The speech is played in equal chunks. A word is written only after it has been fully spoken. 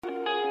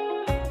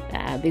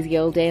A busy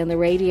old day on the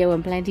radio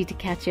and plenty to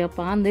catch up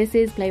on. This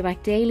is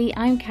Playback Daily.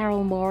 I'm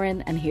Carol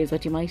Moran and here's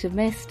what you might have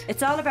missed.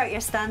 It's all about your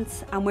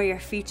stance and where your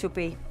feet should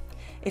be.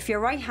 If you're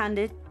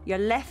right-handed, your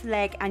left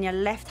leg and your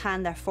left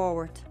hand are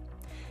forward,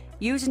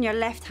 using your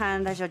left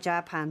hand as your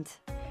jab hand.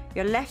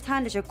 Your left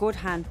hand is your good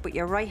hand, but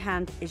your right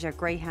hand is your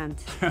grey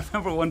hand. I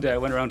remember one day I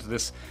went around to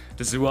the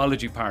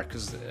zoology park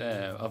because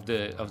of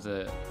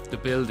the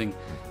building,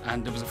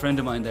 and there was a friend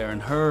of mine there,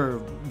 and her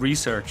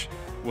research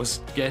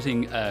was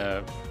getting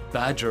a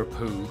badger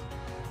poo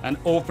and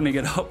opening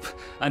it up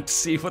and to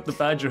see what the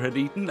badger had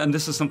eaten, and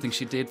this was something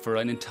she did for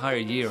an entire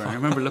year. And I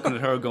remember looking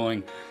at her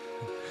going,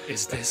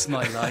 "Is this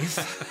my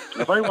life?"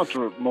 If I want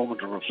a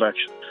moment of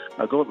reflection,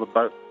 I go to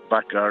the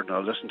back garden,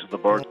 I'll listen to the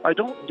birds. I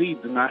don't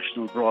need the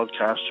national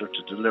broadcaster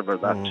to deliver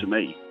that to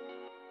me.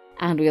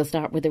 And we'll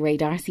start with the Ray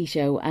D'Arcy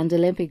show, and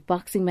Olympic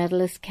boxing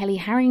medalist Kellie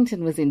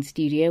Harrington was in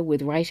studio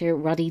with writer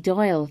Roddy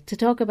Doyle to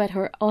talk about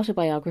her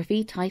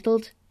autobiography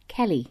titled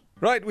Kellie.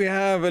 Right, we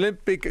have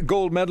Olympic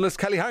gold medalist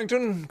Kellie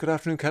Harrington. Good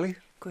afternoon, Kellie.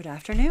 Good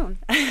afternoon.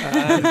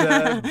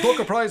 And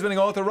Booker Prize winning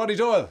author Roddy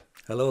Doyle.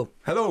 Hello.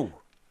 Hello.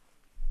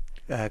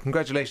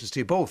 Congratulations to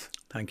you both.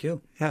 Thank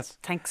you. Yes.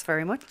 Thanks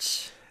very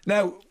much.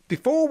 Now,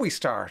 before we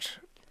start,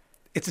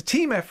 it's a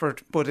team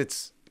effort, but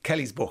it's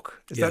Kellie's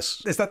book. Is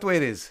that the way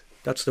it is?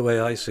 That's the way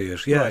I see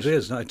it. Yeah, Right. It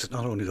is. It's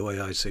not only the way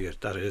I see it,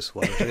 that is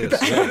what it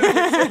is.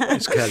 Yeah.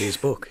 It's Kellie's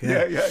book.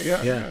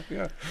 Yeah.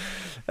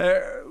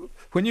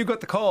 When you got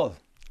the call,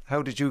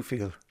 how did you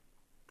feel?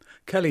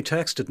 Kellie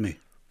texted me.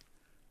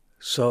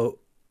 So,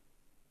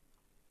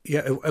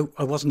 yeah,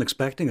 I wasn't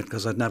expecting it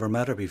because I'd never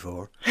met her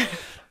before.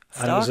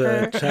 And it was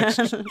a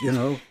text,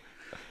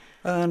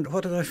 And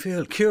what did I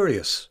feel?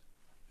 Curious.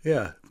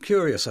 Yeah,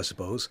 curious, I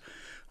suppose.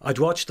 I'd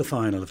watched the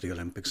final of the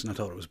Olympics and I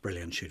thought it was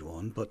brilliant she'd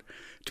won. But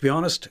to be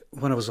honest,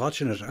 when I was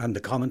watching it and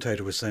the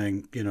commentator was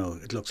saying,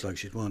 it looks like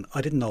she'd won,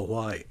 I didn't know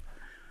why.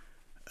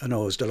 I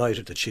know I was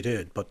delighted that she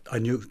did, but I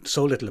knew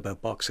so little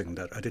about boxing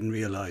that I didn't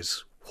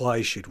realise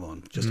why she'd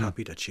won. Just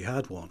happy that she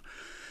had won.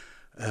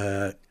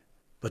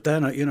 But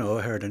then, I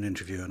heard an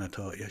interview and I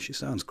thought, yeah, she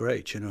sounds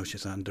great.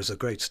 She's saying there's a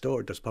great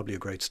story. There's probably a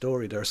great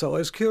story there. So I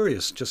was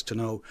curious just to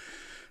know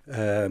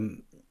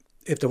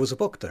if there was a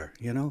book there,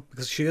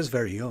 because she is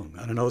very young.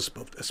 And I know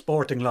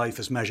sporting life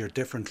is measured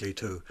differently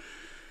to,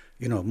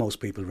 most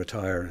people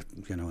retire,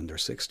 in their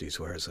 60s,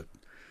 whereas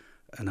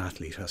an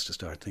athlete has to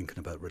start thinking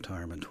about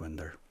retirement when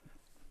they're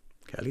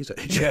Kellie's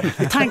age. Yeah.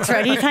 Thanks,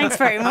 Roddy. Thanks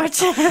very much.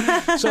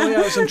 So yeah,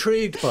 I was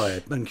intrigued by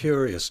it and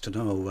curious to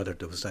know whether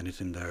there was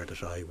anything there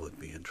that I would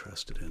be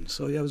interested in.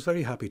 So yeah, I was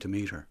very happy to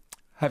meet her.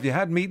 Have you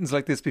had meetings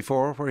like this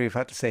before where you've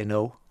had to say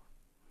no?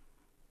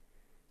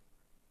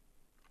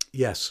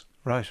 Yes.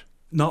 Right.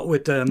 Not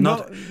with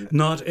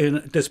not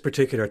in this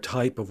particular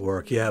type of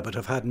work, yeah, but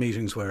I've had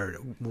meetings where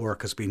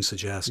work has been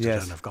suggested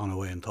and I've gone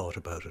away and thought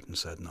about it and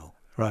said no.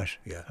 Right.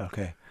 Yeah.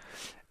 Okay.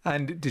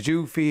 And did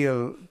you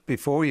feel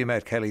before you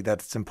met Kellie that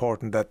it's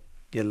important that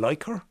you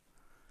like her,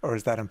 or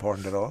is that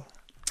important at all?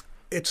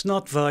 It's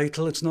not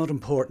vital. It's not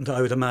important,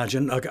 I would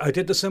imagine. I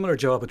did a similar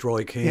job with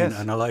Roy Keane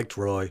and I liked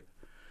Roy,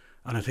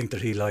 and I think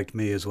that he liked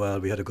me as well.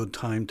 We had a good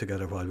time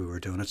together while we were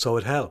doing it, so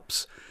it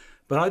helps.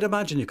 But I'd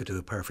imagine you could do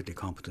a perfectly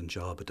competent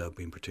job without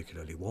being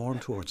particularly warm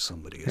towards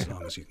somebody, as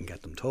long as you can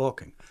get them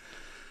talking.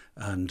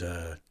 And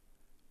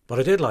but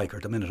I did like her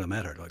the minute I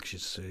met her. Like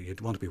you'd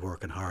want to be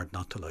working hard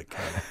not to like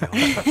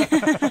Kellie.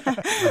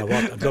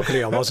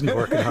 Luckily, I wasn't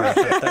working hard.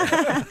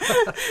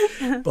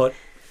 But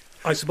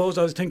I suppose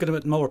I was thinking of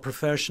it more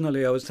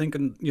professionally. I was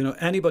thinking,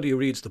 anybody who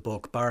reads the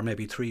book, bar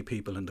maybe 3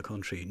 people in the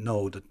country,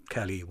 know that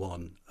Kellie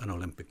won an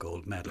Olympic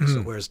gold medal.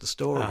 So where's the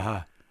story?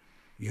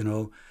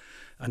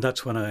 And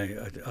that's when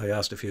I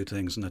asked a few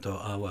things and I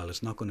thought, well,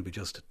 it's not going to be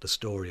just the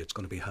story, it's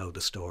going to be how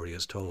the story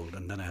is told.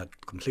 And then I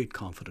had complete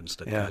confidence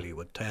that Kellie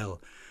would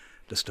tell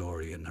the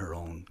story in her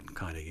own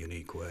kind of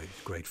unique way,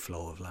 great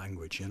flow of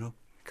language,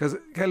 Because,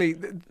 Kellie,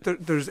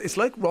 it's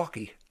like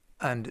Rocky,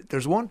 and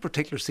there's one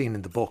particular scene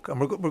in the book, and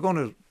we're going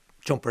to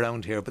jump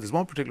around here, but there's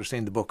one particular scene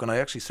in the book, and I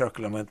actually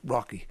circled and went,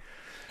 Rocky.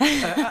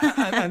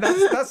 And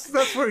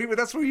that's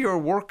where you're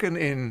working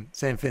in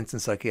St.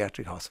 Vincent's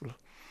Psychiatric Hospital.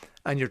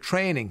 And you're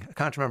training, I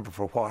can't remember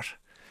for what,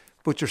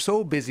 but you're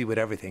so busy with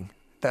everything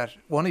that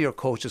one of your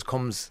coaches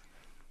comes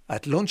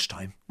at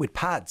lunchtime with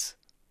pads.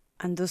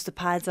 And does the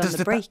pads on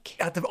the break.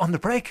 On the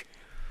break?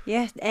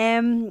 Yeah.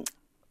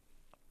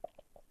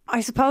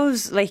 I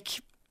suppose,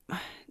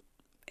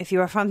 if you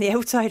were from the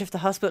outside of the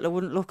hospital, it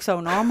wouldn't look so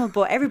normal,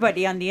 but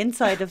everybody on the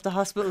inside of the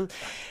hospital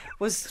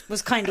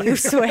was kind of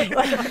used to it.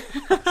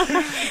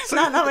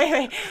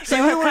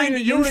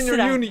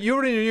 You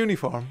were in your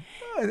uniform.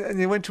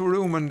 And you went to a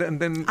room and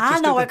then...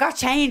 I got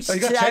changed. Oh, I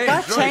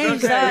got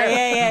changed.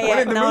 Yeah. Well,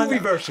 in the movie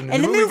version.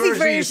 In the movie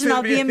version,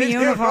 I'll be in my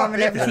uniform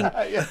and everything.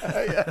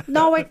 Yeah.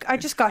 No, I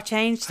just got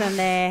changed, and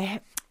I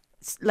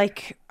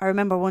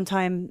remember one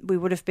time we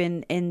would have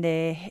been in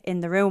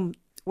the room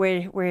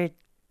where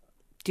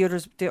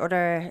the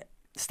other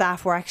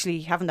staff were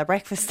actually having their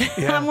breakfast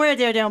and we're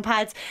there doing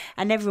pads,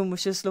 and everyone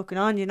was just looking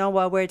on,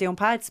 while we're doing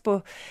pads.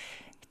 But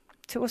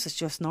to us it's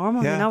just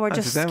normal. Yeah, You know, we're and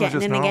to just them it's getting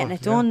just in and getting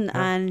it normal. done.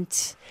 Yeah.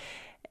 And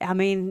I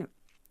mean,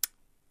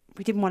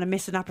 we didn't want to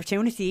miss an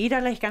opportunity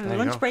either. Like, and There a you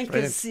lunch go. break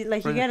is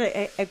like you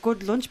get a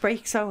good lunch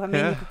break. So I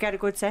mean, Yeah. you could get a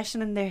good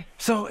session in there.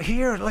 So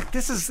here, like,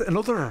 this is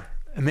another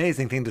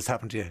amazing thing that's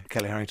happened to you,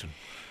 Kelly Harrington.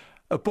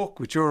 A book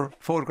with your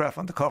photograph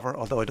on the cover,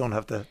 although I don't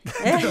have the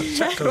dust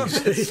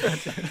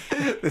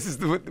jacket. This is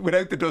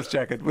without the dust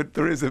jacket, but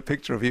there is a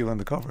picture of you on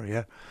the cover.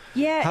 Yeah.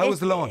 Yeah. How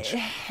was the launch?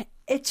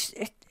 It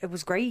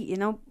was great. You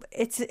know,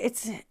 it's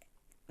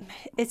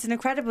an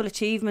incredible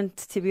achievement.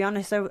 To be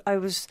honest, I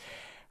was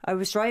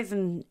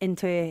driving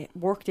into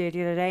work there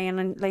the other day, and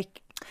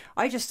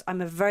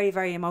I'm a very,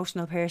 very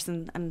emotional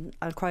person, and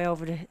I'll cry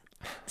over the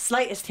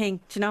slightest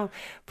thing, you know.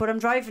 But I'm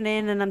driving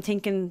in, and I'm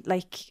thinking,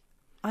 like,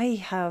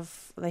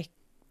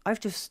 I've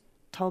just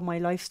told my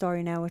life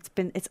story now.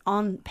 It's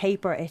on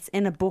paper, it's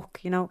in a book,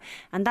 you know,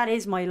 and that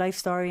is my life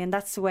story, and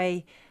that's the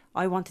way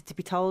I want it to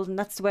be told, and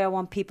that's the way I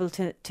want people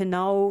to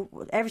know.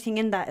 Everything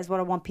in that is what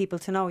I want people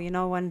to know, you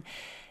know, and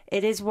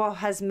it is what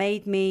has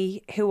made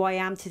me who I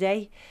am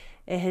today.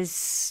 It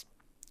has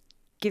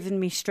given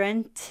me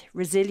strength,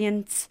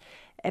 resilience,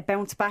 a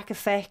bounce back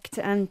effect,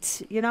 and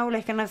you know,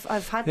 like, and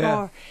I've had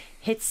more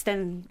hits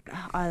than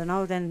I don't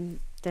know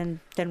than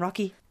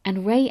Rocky.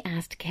 And Ray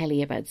asked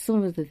Kelly about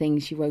some of the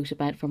things she wrote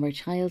about from her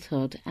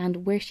childhood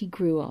and where she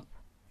grew up.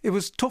 It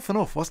was tough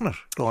enough, wasn't it,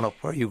 growing up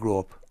where you grew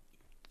up?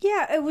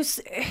 Yeah, it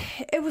was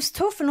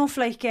tough enough,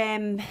 like,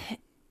 in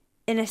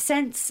a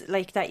sense,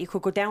 like, that you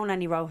could go down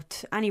any road.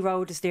 Any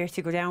road is there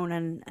to go down,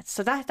 and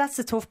so that's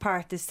the tough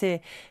part, is to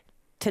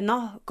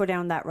not go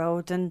down that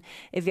road, and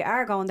if you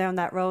are going down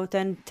that road,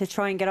 then to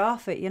try and get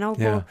off it, you know.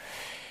 Yeah. But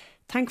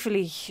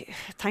thankfully,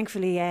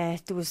 there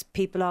was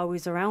people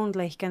always around,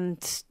 like,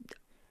 and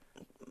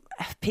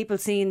people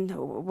seeing,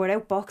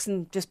 without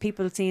boxing, just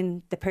people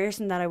seeing the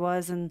person that I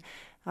was, and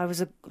I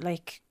was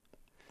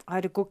I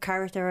had a good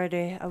character.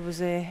 I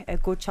was a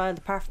good child.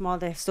 Apart from all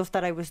the stuff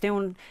that I was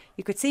doing,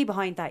 you could see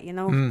behind that, you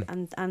know,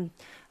 and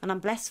I'm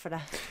blessed for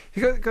that.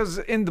 Because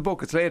in the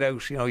book it's laid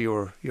out, you know,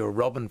 you're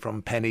robbing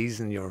from pennies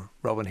and you're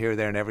robbing here,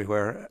 there, and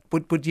everywhere,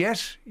 but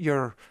yet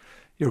your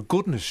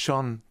goodness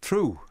shone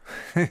through.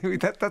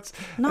 That's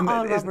not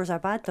all robbers are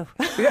bad, though.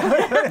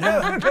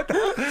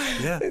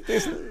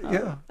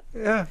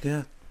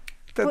 Yeah.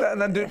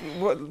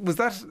 Was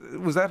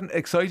that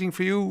exciting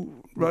for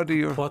you,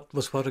 Roddy? Or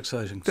what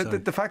exciting?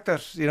 The fact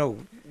that, you know,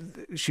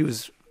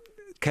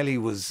 Kelly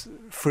was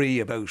free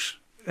about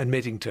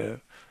admitting to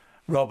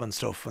robbing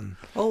stuff, and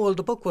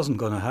the book wasn't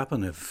going to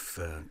happen if,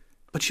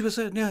 but she was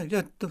there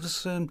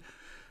was.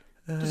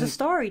 There's a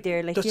story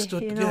there, like, you know,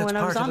 it's and I was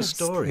part of the honest.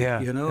 story,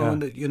 you know, yeah.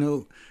 and you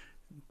know,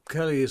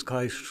 Kelly is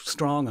quite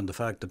strong on the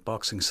fact that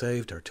boxing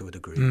saved her to a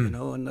degree, you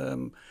know,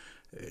 and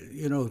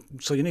you know,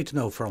 so you need to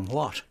know from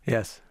what.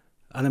 Yes.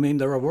 And I mean,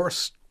 there are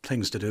worse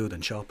things to do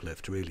than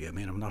shoplift, really. I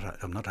mean, I'm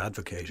not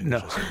advocating No.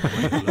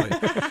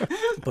 it,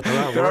 but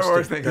there are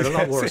worse things. There are a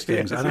lot worse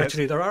things, and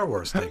actually there are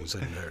worse things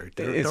in there.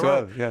 There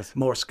are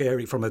more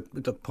scary from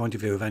the point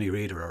of view of any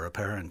reader or a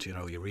parent. You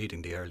know, you're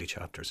reading the early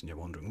chapters and you're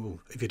wondering,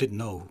 if you didn't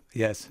know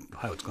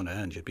how it's going to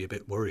end, you'd be a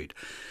bit worried.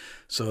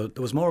 So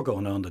there was more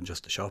going on than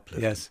just the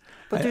shoplifting. Yes,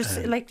 but there's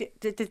like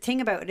the thing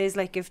about it is,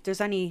 like, if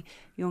there's any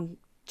young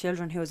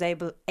children who is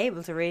able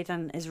to read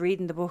and is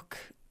reading the book,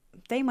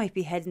 they might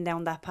be heading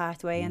down that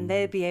pathway, and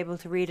they'll be able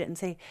to read it and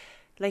say,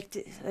 like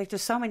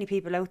there's so many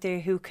people out there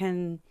who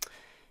can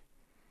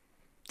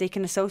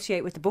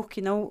associate with the book,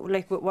 you know,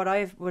 like with what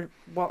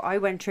I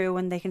went through,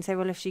 and they can say,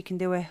 well, if she can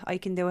do it, I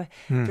can do it.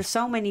 There's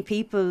so many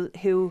people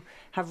who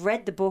have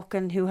read the book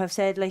and who have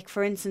said, like,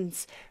 for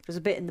instance, there's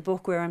a bit in the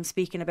book where I'm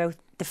speaking about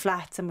the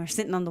flats, and we're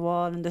sitting on the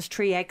wall, and there's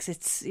 3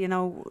 exits, you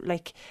know,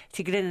 like,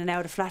 to get in and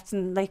out of flats,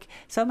 and like,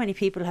 so many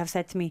people have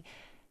said to me,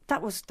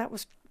 that was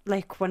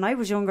like when I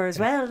was younger as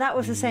well, that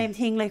was the same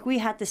thing. Like, we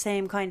had the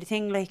same kind of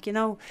thing, like, you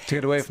know, to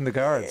get away from the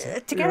guards,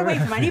 to get away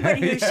from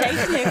anybody who's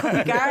chasing you. It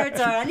could be guards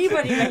or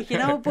anybody, like, you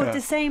know. But the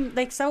same,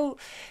 like, so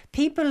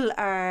people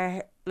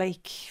are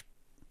like,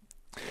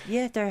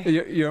 they're.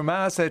 Your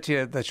ma said to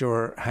you that you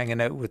were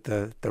hanging out with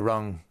the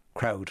wrong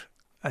crowd,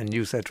 and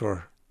you said to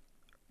her,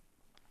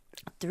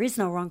 there is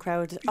no wrong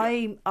crowd.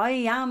 I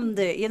am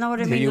the, you know what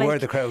I mean? You like, were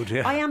the crowd,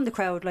 yeah. I am the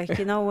crowd, like,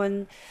 you know,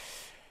 and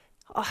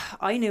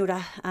I knew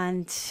that,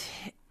 and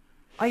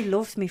I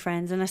loved my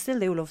friends, and I still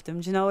do love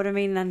them. Do you know what I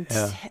mean? And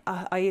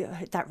I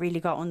that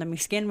really got under my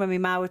skin when my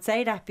ma would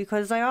say that,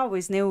 because I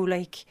always knew,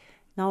 like,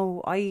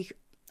 no, I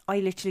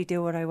literally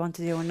do what I want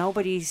to do, and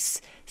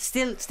nobody's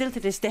still to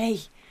this day,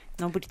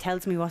 nobody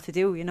tells me what to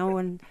do, you know.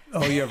 And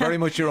you're very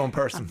much your own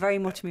person. I'm very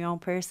much my own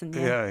person.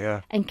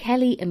 Yeah. And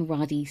Kelly and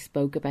Roddy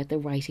spoke about the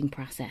writing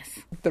process.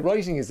 The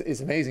writing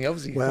is amazing,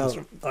 obviously.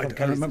 Well, I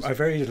remember I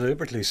very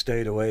deliberately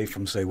stayed away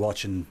from, say,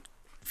 watching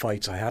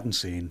fights I hadn't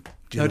seen.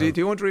 Do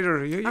you want to read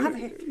her? I have it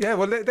here. Yeah,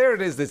 well, there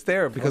it is. It's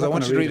there, because I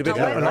want you to read a bit.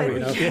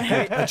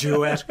 A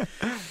duet.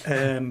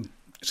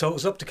 So it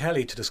was up to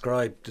Kelly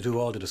to do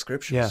all the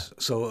descriptions. Yeah.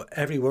 So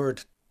every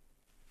word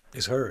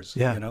is hers.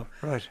 Yeah, you know.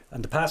 right.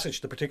 And the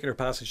particular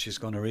passage she's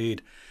going to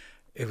read,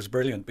 It was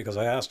brilliant because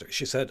I asked her,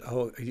 she said,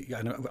 "Oh,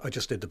 I know, I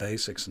just did the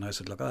basics." And I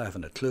said, "Look, I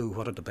haven't a clue.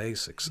 What are the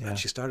basics?" And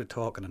she started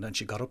talking, and then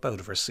she got up out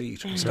of her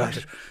seat and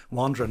started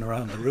wandering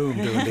around the room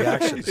doing the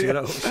actions, you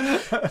know.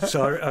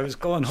 So I was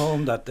going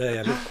home that day.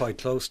 I lived quite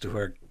close to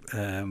where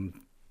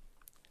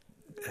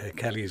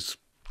Kelly's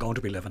going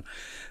to be living.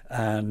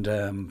 And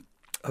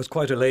I was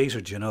quite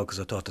elated, you know, because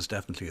I thought there's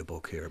definitely a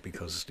book here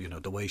because, you know,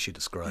 the way she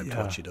described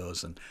what she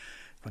does. And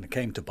when it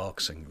came to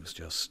boxing, it was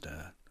just...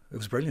 it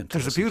was brilliant.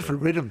 There's a beautiful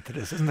rhythm to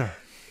this, isn't there?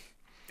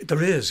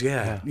 There is,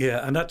 yeah.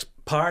 And that's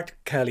part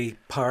Kelly,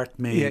 part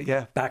me,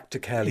 back to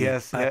Kelly,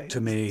 back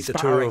to me,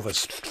 sparring. The two of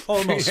us.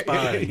 Almost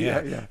sparring,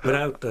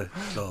 without the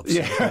gloves,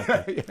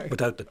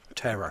 without the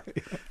terror.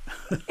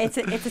 It's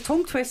a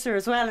tongue twister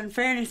as well, in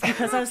fairness,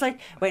 because I was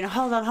like, wait,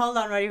 hold on,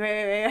 wait.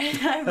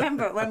 I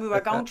remember when we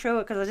were going through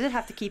it, because I did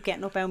have to keep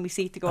getting up out of my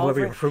seat to go over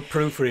it. We were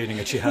proofreading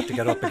it, she had to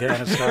get up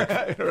again and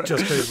start,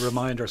 just to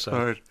remind herself.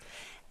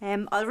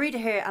 Right. I'll read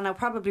it here, and I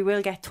probably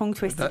will get tongue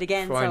twisted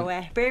again,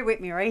 so bear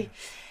with me, right?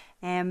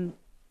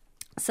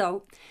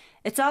 So,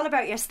 it's all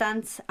about your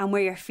stance and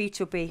where your feet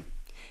should be.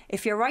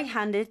 If you're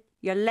right-handed,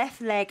 your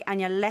left leg and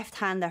your left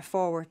hand are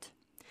forward.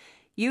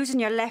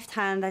 Using your left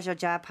hand as your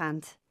jab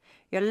hand.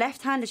 Your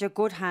left hand is your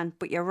good hand,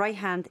 but your right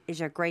hand is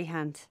your grey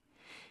hand.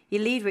 You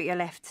lead with your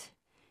left.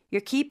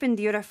 You're keeping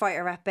the other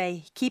fighter at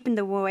bay, keeping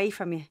them away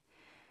from you.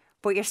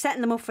 But you're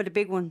setting them up for the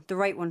big one, the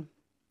right one.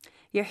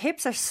 Your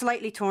hips are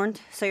slightly turned,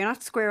 so you're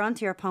not square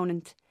onto your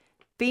opponent.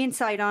 Being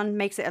side on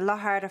makes it a lot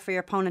harder for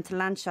your opponent to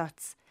land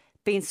shots.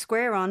 Being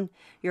square on,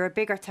 you're a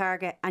bigger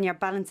target and your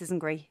balance isn't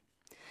great.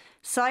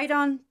 Side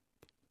on,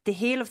 the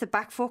heel of the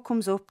back foot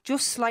comes up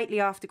just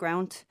slightly off the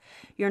ground.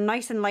 You're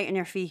nice and light on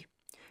your feet.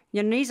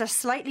 Your knees are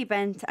slightly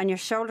bent and your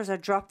shoulders are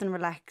dropped and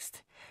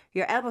relaxed.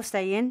 Your elbows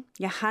stay in,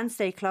 your hands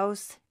stay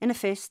closed, in a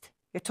fist.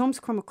 Your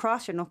thumbs come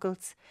across your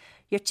knuckles.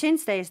 Your chin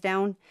stays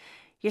down.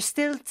 You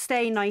still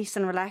stay nice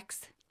and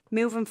relaxed.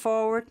 Moving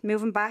forward,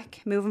 moving back,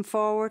 moving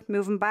forward,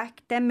 moving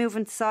back, then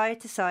moving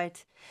side to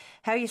side.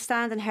 How you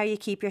stand and how you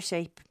keep your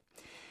shape.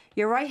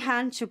 Your right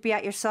hand should be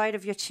at your side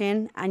of your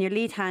chin and your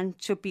lead hand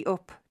should be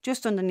up,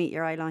 just underneath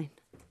your eye line.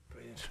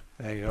 Brilliant.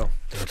 There you go.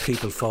 There are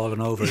people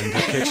falling over in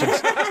their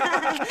kitchens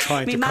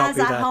trying to copy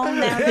that. at home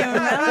now doing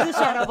rounds of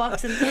shadow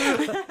boxing.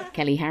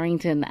 Kelly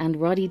Harrington and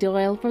Roddy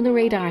Doyle from The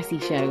Ray D'Arcy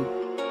Show.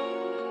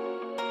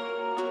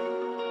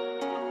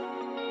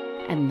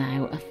 And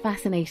now a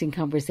fascinating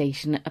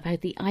conversation about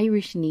the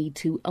Irish need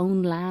to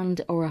own land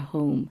or a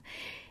home.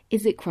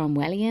 Is it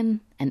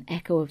Cromwellian, an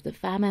echo of the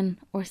famine,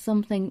 or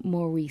something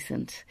more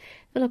recent?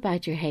 Philip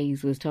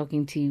Badger-Hayes was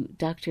talking to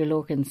Dr.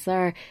 Lorcan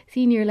Sir,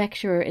 Senior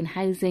Lecturer in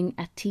Housing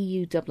at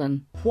TU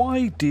Dublin.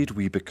 Why did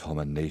we become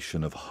a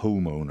nation of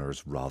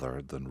homeowners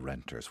rather than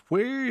renters?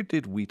 Where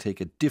did we take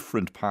a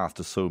different path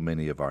to so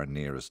many of our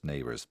nearest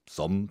neighbours?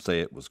 Some say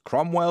it was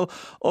Cromwell,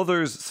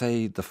 others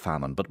say the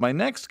famine. But my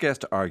next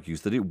guest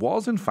argues that it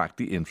was in fact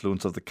the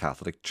influence of the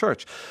Catholic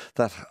Church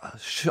that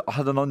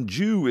had an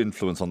undue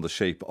influence on the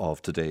shape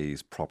of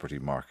today's property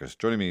market.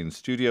 Joining me in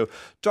studio,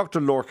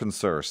 Dr. Lorcan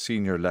Sir,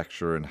 Senior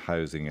Lecturer in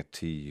Housing at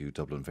TU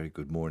Dublin. Very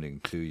good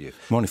morning to you.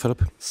 Morning,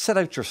 Philip. Set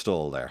out your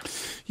stall there.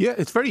 Yeah,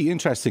 it's very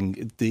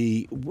interesting.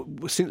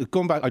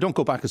 Going back, I don't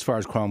go back as far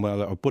as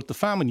Cromwell, but the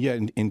famine, yeah,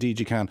 indeed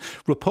you can.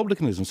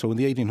 Republicanism, so in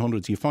the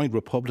 1800s you find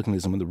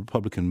republicanism and the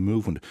Republican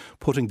movement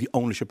putting the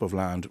ownership of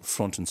land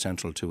front and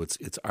central to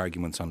its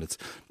arguments and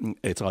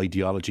its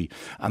ideology.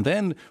 And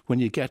then when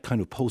you get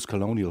kind of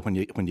post-colonial, when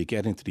you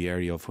get into the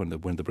area of when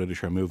the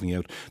British are moving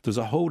out, there's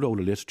a whole load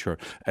of literature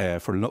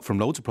from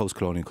loads of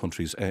post-colonial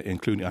countries,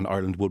 including, and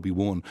Ireland would be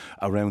one,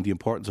 around the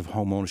importance of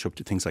home ownership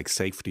to things like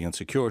safety and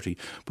security,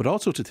 but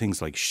also to things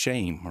like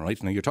shame,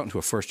 right? Now, you're talking to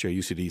a first-year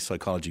UCD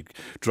psychology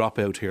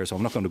dropout here, so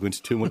I'm not going to go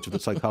into too much of the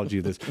psychology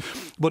of this,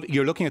 but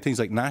you're looking at things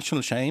like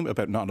national shame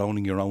about not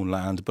owning your own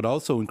land, but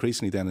also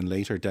increasingly then in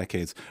later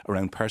decades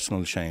around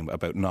personal shame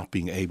about not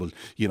being able,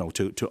 you know,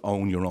 to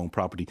own your own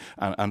property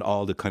and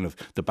all the kind of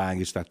the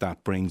baggage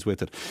that brings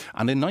with it.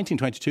 And in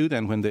 1922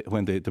 then, when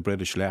the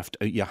British left,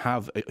 you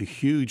have a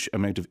huge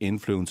amount of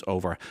influence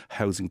over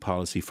housing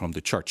policy from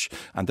the church.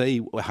 And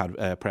they had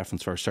a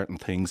preference for certain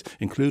things,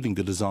 including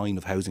the design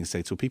of housing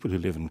estates. So people who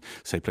live in,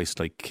 say, places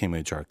like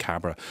Kimmage or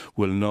Cabra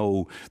will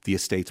know the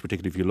estates,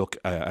 particularly if you look,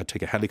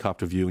 take a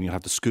helicopter view and you'll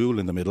have the school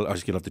in the middle, or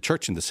you'll have the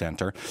church in the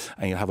centre,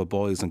 and you'll have a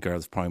boys and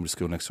girls primary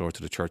school next door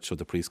to the church so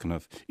the priest can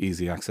have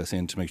easy access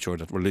in to make sure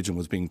that religion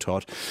was being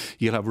taught.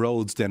 You'll have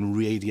roads then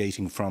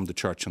radiating from the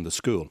church and the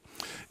school.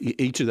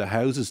 Each of the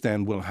houses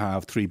then will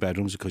have 3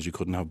 bedrooms because you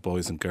couldn't have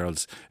boys and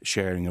girls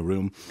sharing a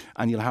room.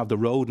 And you'll have the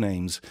road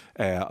names,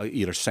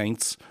 either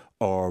saints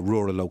or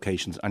rural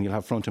locations, and you'll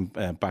have front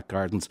and back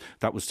gardens.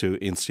 That was to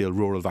instill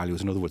rural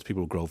values. In other words,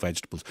 people would grow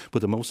vegetables.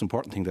 But the most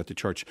important thing that the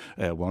church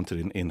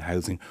wanted in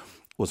housing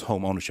was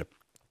home ownership.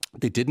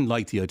 They didn't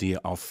like the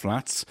idea of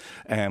flats,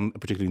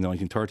 particularly in the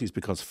 1930s,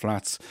 because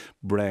flats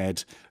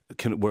bred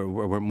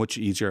were much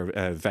easier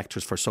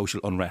vectors for social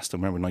unrest. I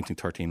remember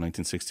 1913,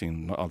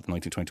 1916,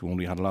 1921,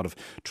 we had a lot of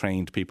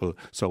trained people,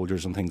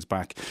 soldiers and things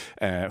back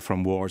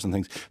from wars and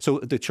things. So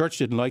the church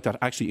didn't like that.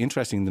 Actually,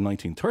 interesting, in the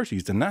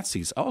 1930s, the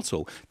Nazis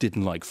also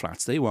didn't like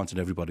flats. They wanted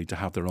everybody to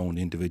have their own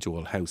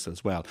individual house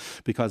as well.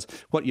 Because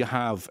what you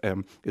have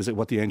is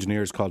what the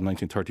engineers called in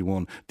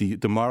 1931,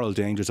 the moral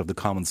dangers of the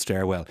common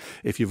stairwell.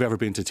 If you've ever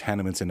been to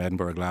tenements in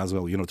Edinburgh,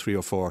 Glasgow, 3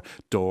 or 4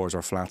 doors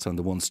or flats on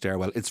the one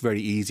stairwell, it's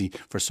very easy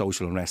for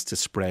social unrest to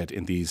spread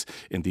in these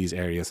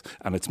areas,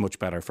 and it's much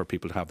better for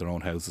people to have their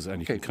own houses,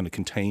 and you can kind of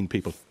contain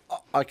people.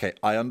 Okay,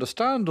 I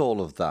understand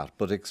all of that,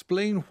 but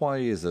explain why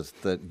is it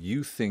that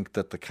you think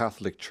that the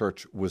Catholic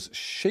Church was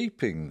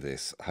shaping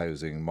this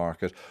housing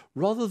market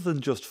rather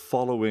than just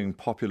following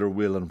popular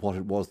will and what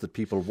it was that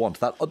people want?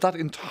 That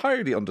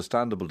entirely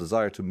understandable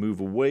desire to move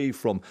away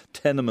from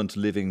tenement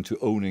living to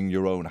owning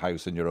your own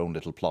house and your own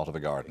little plot of a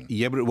garden.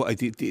 Yeah, but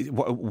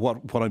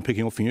what I'm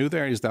picking up from you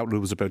there is that it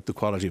was about the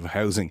quality of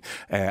housing,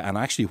 and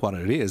actually what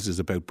it is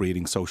about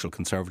breeding social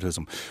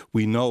conservatism.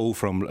 We know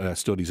from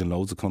studies in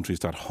loads of countries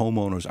that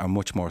homeowners are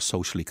much more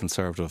socially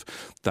conservative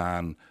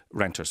than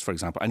renters, for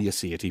example, and you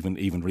see it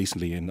even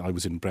recently. I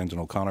was in Brendan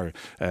O'Connor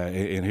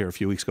in here a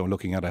few weeks ago,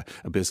 looking at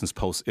a business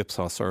post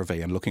Ipsos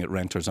survey and looking at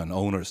renters and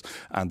owners,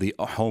 and the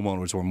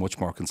homeowners were much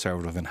more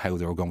conservative in how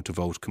they were going to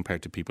vote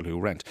compared to people who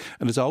rent.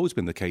 And it's always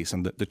been the case,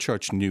 and the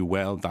church knew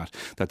well that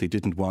they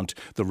didn't want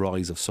the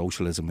rise of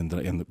socialism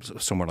in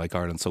somewhere like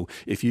Ireland. So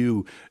if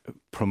you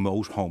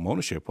promote home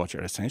ownership, what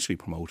you're essentially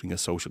promoting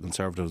is social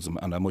conservatism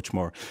and a much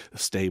more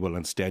stable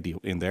and steady,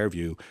 in their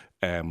view,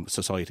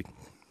 society.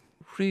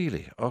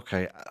 Really?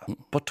 Okay.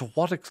 But to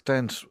what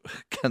extent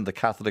can the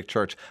Catholic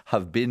Church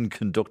have been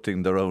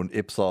conducting their own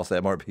Ipsos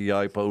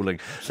MRPI polling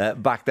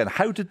back then?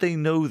 How did they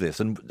know this?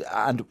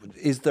 And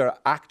is there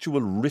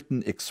actual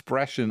written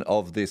expression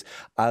of this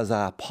as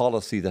a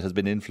policy that has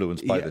been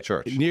influenced by the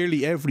Church?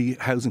 Nearly every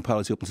housing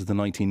policy up until the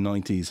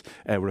 1990s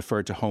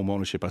referred to home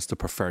ownership as the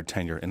preferred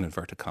tenure, in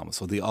inverted commas.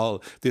 So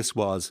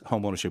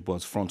home ownership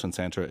was front and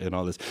centre in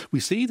all this. We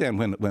see then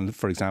when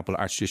for example,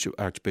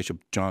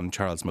 Archbishop John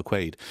Charles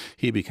McQuaid,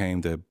 he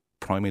became the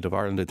Primate of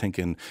Ireland, I think,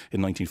 in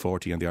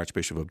 1940, and the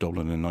Archbishop of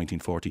Dublin in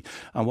 1940.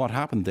 And what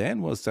happened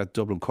then was that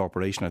Dublin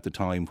Corporation at the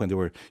time, when they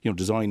were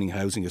designing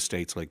housing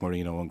estates like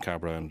Marino and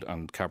Cabra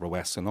and Cabra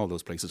West and all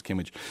those places,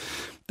 Kimmage,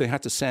 they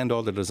had to send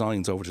all the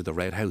designs over to the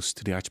Red House,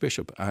 to the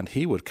Archbishop, and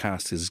he would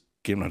cast his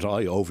gimlet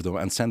eye over them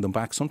and send them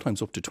back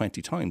sometimes up to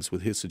 20 times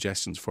with his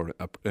suggestions for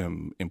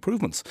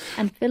improvements.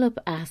 And Philip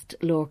asked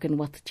Lorcan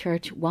what the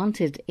church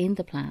wanted in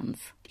the plans.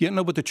 Yeah,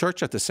 no, but the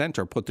church at the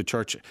centre put the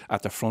church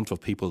at the front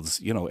of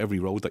people's, every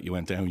road that you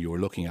went down, you were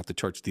looking at the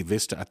church. The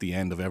vista at the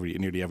end of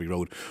nearly every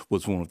road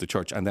was one of the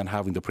church. And then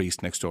having the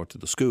priest next door to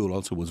the school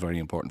also was very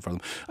important for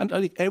them. And I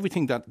think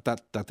everything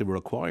that they were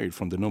required,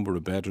 from the number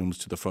of bedrooms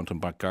to the front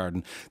and back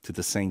garden to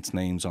the saints'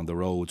 names on the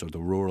roads or the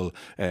rural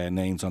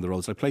names on the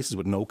roads, like places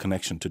with no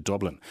connection to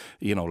Dublin,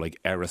 like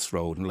Erris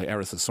Road, and like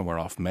Erris is somewhere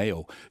off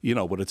Mayo,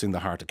 but it's in the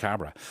heart of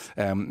Cabra.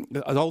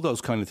 All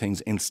those kind of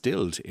things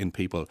instilled in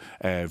people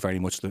very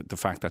much the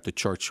fact that the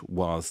church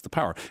was the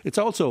power. It's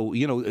also,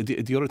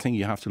 the other thing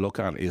you have to look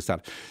at is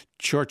that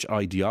church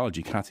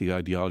ideology, Catholic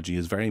ideology,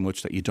 is very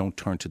much that you don't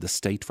turn to the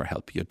state for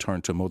help. You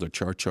turn to Mother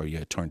Church or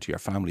you turn to your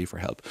family for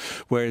help.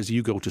 Whereas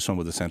you go to some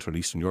of the Central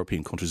Eastern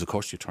European countries, of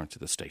course you turn to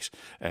the state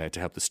to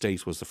help. The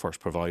state was the first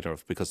provider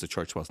because the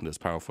church wasn't as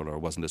powerful or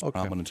wasn't as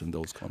prominent in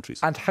those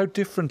countries. And how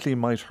differently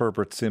might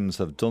Herbert Simms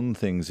have done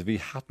things if he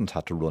hadn't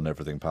had to run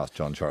everything past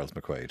John Charles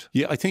McQuaid?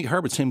 Yeah, I think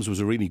Herbert Simms was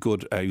a really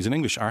good, he was an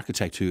English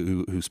architect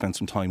who spent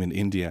some time in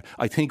India.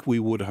 I think we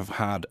would have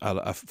had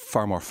a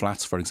far more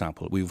flats, for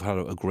example. We've had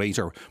a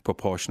greater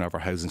proportion of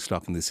our housing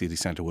stock in the city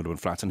centre would have been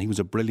flats, and he was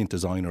a brilliant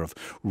designer of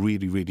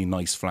really, really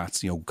nice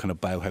flats, kind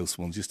of Bauhaus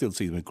ones. You still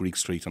see them at Greek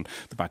Street and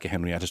the back of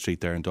Henrietta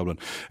Street there in Dublin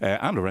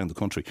and around the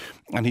country.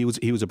 And he was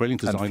a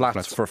brilliant designer. And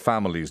flats for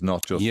families,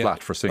 not just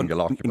flat for single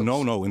occupants.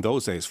 No, in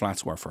those days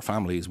flats were for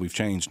families. We've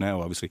changed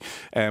now, obviously.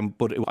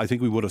 But I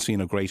think we would have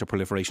seen a greater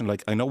proliferation.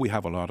 Like, I know we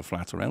have a lot of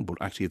flats around, but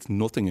actually it's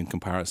nothing in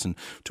comparison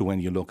to when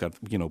you look at,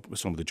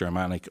 some of the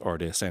Germanic or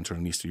the Central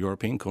and Eastern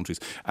European countries.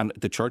 And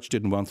the church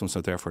didn't want them,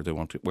 so therefore they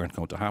weren't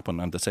going to happen.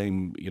 And the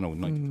same, in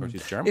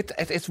 1930s Germany.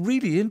 It's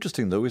really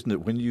interesting, though, isn't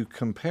it, when you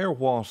compare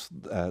what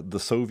the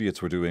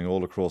Soviets were doing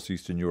all across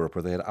Eastern Europe,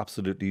 where they had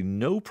absolutely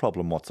no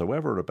problem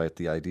whatsoever about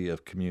the idea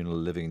of communal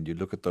living. You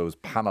look at those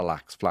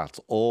Panelax flats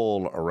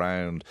all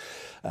around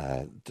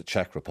the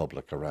Czech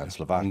Republic, around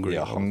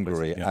Slovakia,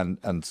 Hungary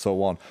and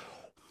so on.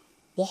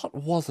 What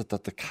was it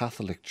that the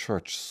Catholic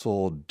Church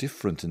saw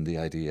different in the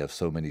idea of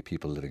so many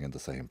people living in the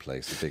same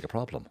place, a bigger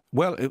problem?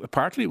 Well,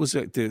 partly it was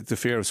the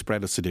fear of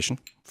spread of sedition,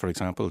 for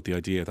example, the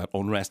idea that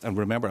unrest, and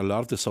remember a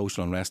lot of the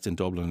social unrest in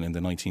Dublin in the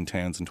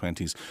 1910s and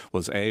 20s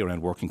was A,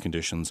 around working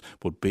conditions,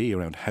 but B,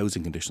 around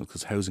housing conditions,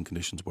 because housing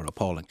conditions were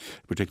appalling,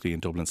 particularly in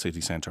Dublin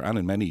city centre and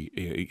in many,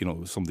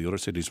 some of the other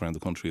cities around the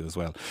country as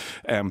well.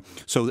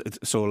 So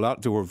a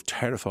lot, they were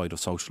terrified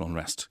of social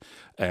unrest.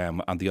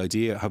 And the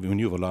idea, when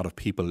you have a lot of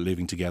people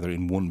living together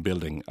in one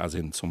building, as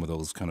in some of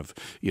those kind of,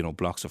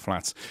 blocks of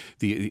flats.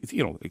 The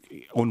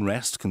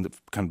unrest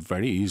can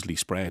very easily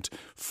spread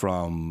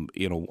from,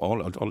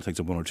 all it takes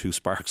are one or two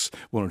sparks,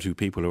 one or two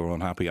people who are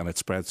unhappy, and it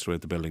spreads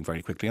throughout the building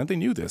very quickly. And they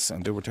knew this,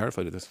 and they were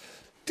terrified of this.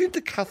 Did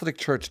the Catholic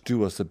Church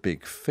do us a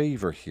big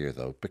favour here,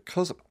 though?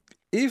 Because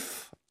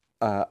if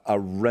a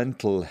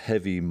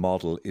rental-heavy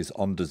model is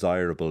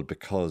undesirable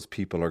because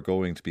people are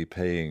going to be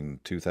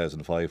paying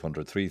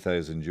 €2,500,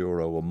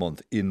 €3,000 a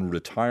month in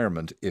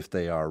retirement if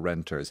they are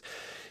renters,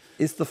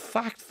 is the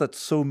fact that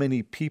so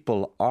many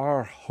people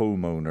are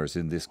homeowners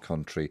in this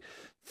country,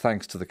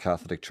 thanks to the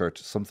Catholic Church,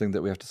 something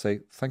that we have to say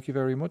thank you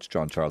very much,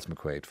 John Charles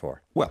McQuaid,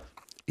 for? Well,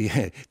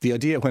 yeah, the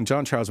idea when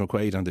John Charles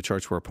McQuaid and the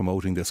church were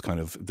promoting this kind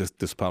of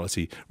this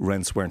policy,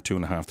 rents weren't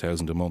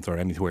 $2,500 a month or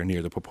anywhere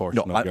near the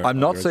proportion. No, I'm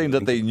not saying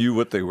that they knew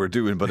what they were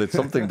doing, but it's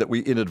something that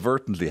we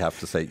inadvertently have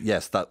to say,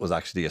 yes, that was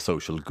actually a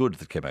social good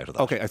that came out of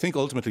that. Okay, I think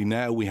ultimately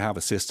now we have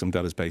a system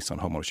that is based on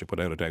home ownership,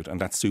 without a doubt, and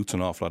that suits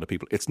an awful lot of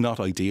people. It's not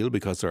ideal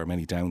because there are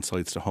many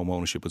downsides to home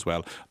ownership as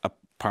well.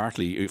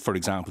 Partly, for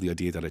example, the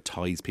idea that it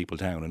ties people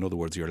down. In other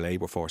words, your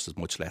labour force is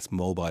much less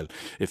mobile.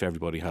 If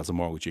everybody has a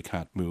mortgage, you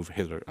can't move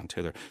hither and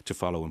thither to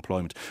follow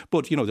employment.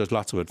 But, there's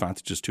lots of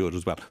advantages to it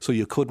as well. So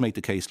you could make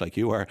the case, like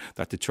you are,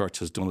 that the church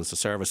has done us a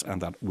service and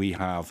that we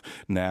have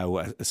now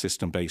a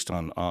system based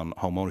on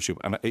home ownership.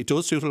 And it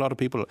does suit a lot of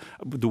people.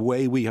 The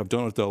way we have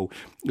done it, though,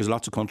 there's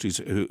lots of countries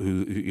who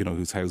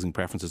whose housing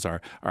preferences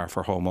are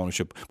for home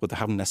ownership, but they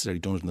haven't necessarily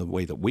done it in the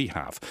way that we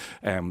have.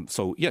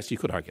 So, yes, you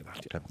could argue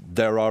that. Yeah.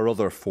 There are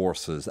other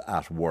forces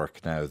at work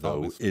now,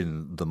 though,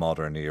 in the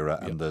modern era,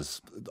 and there's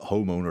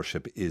home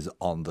ownership is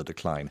on the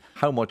decline.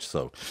 How much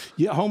so?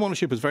 Yeah, home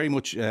ownership is very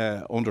much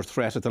under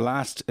threat. At the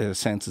last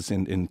census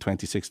in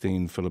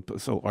 2016, Philip,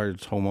 so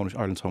Ireland's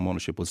home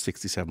ownership was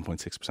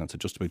 67.6%, so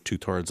just about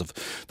 2/3 of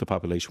the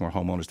population were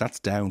homeowners. That's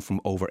down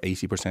from over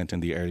 80% in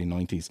the early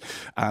 90s.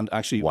 And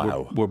actually,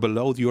 we're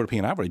below the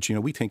European average.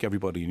 We think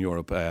everybody in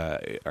Europe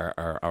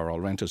are all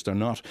renters. They're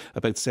not.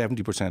 About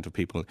 70% of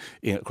people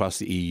across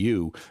the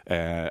EU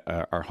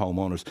are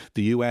homeowners.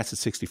 The US is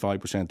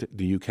 65%,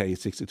 the UK is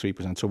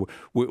 63%. So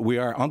we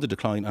are on the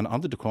decline, and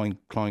on the decline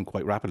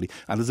quite rapidly.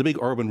 And there's a big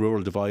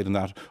urban-rural divide in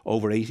that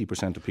over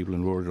 80% of people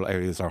in rural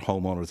areas are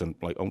homeowners and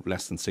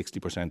less than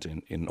 60%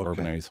 in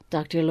urban areas.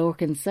 Dr.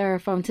 Lorcan Sir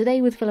from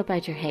Today with Philip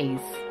Boucher-Hayes.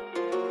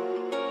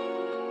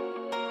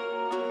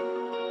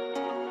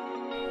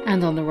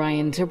 And on the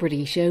Ryan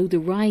Tubridy Show, the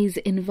rise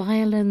in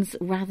violence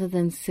rather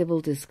than civil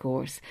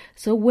discourse.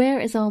 So where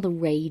is all the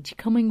rage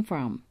coming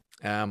from?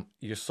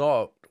 You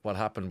saw what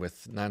happened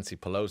with Nancy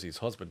Pelosi's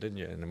husband, didn't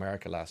you, in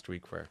America last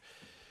week, where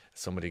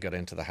somebody got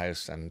into the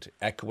house and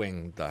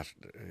echoing that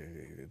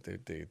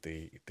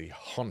the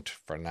hunt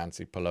for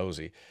Nancy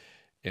Pelosi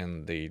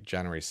in the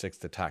January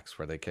 6th attacks,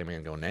 where they came in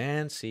and go,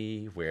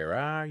 Nancy, where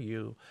are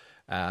you?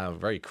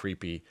 Very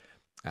creepy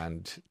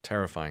and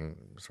terrifying,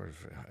 sort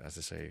of, as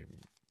I say,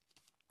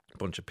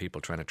 bunch of people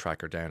trying to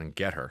track her down and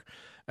get her,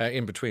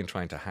 in between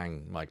trying to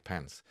hang Mike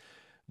Pence.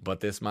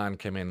 But this man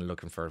came in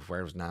looking for,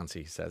 where's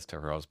Nancy, says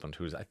to her husband,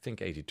 who's I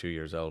think 82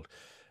 years old,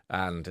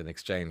 and an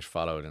exchange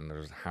followed, and there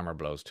was hammer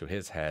blows to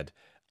his head,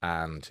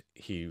 and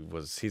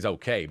he's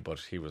okay, but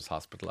he was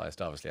hospitalised,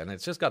 obviously. And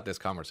it's just got this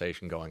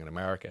conversation going in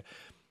America.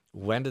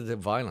 When did the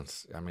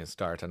violence,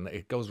 start? And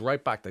it goes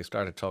right back. They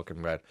started talking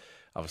about,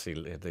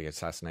 obviously, the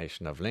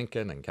assassination of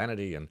Lincoln and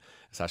Kennedy, and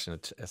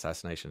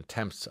assassination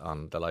attempts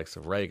on the likes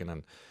of Reagan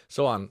and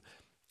so on.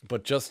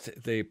 But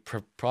just the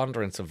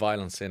preponderance of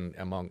violence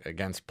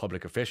against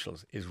public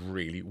officials is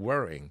really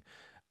worrying,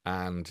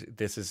 and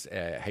this is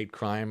hate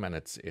crime, and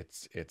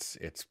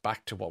it's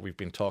back to what we've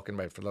been talking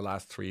about for the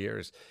last 3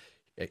 years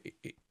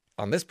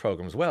on this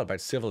program as well,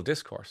 about civil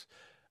discourse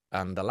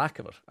and the lack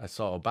of it. I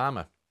saw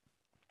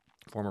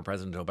former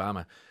President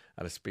Obama,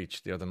 at a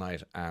speech the other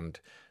night, and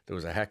there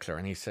was a heckler,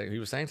 and he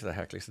was saying to the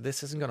heckler, he said,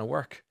 "This isn't going to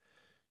work.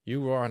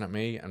 You roaring at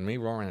me and me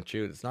roaring at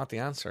you, it's not the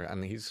answer."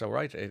 And he's so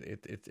right.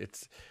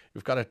 It's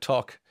we've got to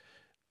talk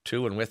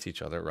to and with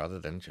each other rather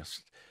than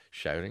just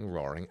shouting,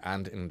 roaring,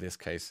 and in this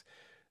case,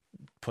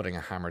 putting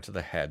a hammer to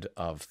the head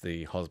of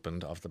the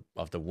husband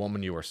of the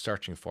woman you were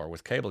searching for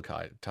with cable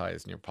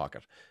ties in your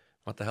pocket.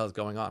 What the hell is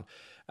going on?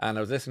 And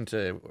I was listening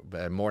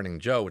to Morning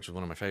Joe, which is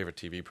one of my favourite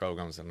TV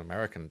programmes on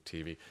American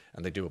TV,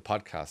 and they do a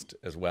podcast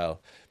as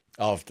well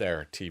of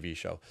their TV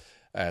show.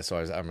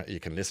 So you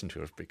can listen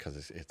to it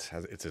because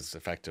it's as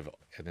effective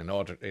in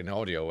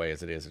audio way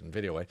as it is in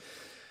video way.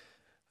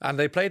 And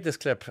they played this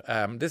clip.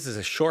 This is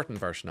a shortened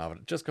version of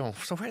it. Just going,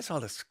 so where's all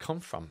this come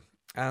from?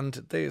 And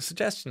the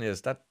suggestion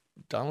is that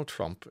Donald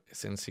Trump,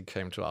 since he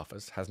came to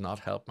office, has not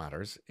helped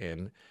matters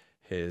in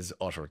his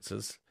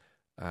utterances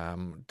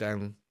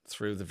down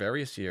through the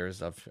various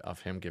years of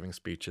him giving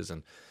speeches,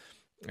 and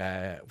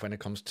when it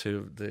comes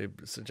to the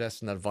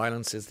suggestion that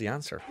violence is the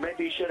answer.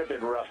 Maybe he should have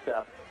been roughed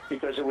up,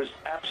 because it was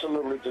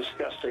absolutely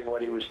disgusting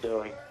what he was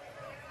doing.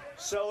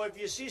 So if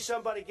you see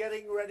somebody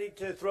getting ready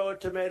to throw a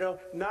tomato,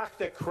 knock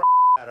the crap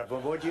out of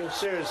them, would you?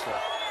 Seriously.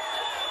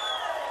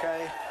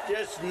 Okay?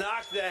 Just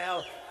knock the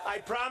hell. I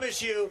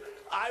promise you,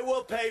 I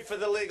will pay for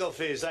the legal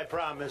fees, I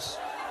promise.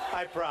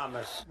 I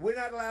promise. We're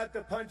not allowed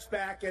to punch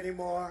back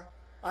anymore.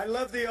 I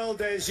love the old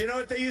days. You know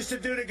what they used to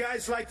do to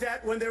guys like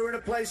that when they were in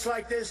a place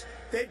like this?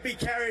 They'd be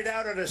carried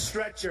out on a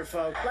stretcher,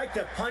 folks. I'd like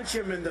to punch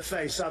him in the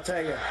face, I'll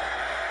tell you.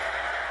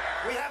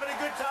 We having a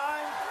good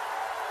time?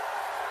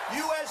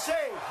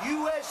 USA,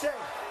 USA.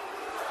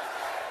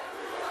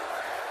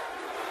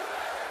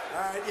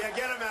 All right, yeah,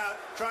 get him out.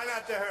 Try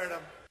not to hurt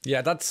him.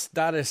 Yeah,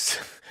 that is,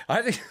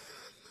 I think,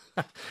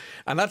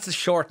 and that's the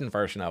shortened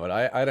version of it.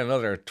 I had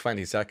another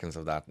 20 seconds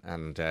of that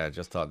and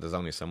just thought there's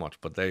only so much,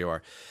 but there you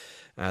are.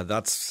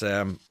 That's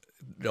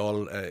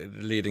all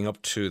leading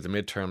up to the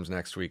midterms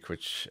next week,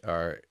 which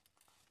are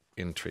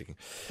intriguing.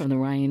 From the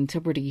Ryan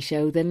Tubridy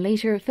Show. Then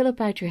later, Philip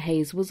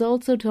Boucher-Hayes was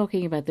also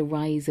talking about the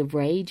rise of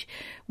rage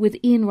with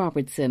Ian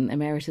Robertson,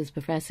 Emeritus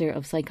Professor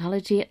of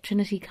Psychology at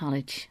Trinity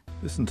College.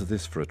 Listen to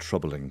this for a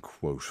troubling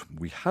quote.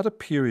 "We had a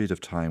period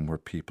of time where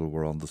people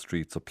were on the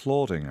streets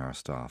applauding our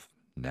staff.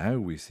 Now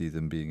we see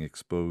them being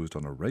exposed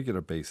on a regular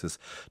basis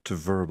to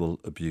verbal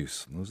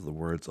abuse." And those are the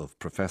words of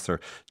Professor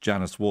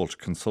Janice Walsh,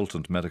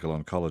 consultant medical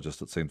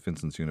oncologist at St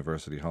Vincent's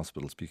University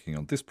Hospital, speaking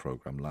on this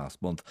programme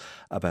last month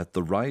about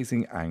the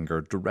rising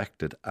anger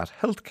directed at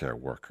healthcare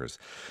workers.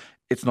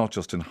 It's not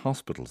just in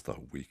hospitals,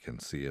 though. We can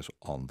see it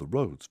on the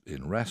roads,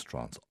 in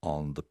restaurants,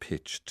 on the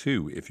pitch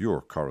too, if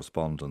your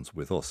correspondence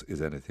with us is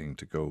anything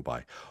to go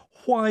by.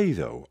 Why,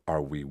 though,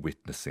 are we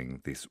witnessing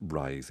this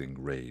rising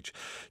rage?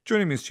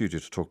 Joining me in studio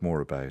to talk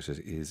more about it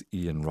is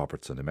Ian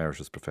Robertson,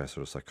 Emeritus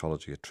Professor of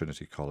Psychology at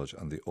Trinity College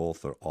and the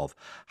author of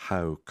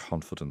How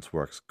Confidence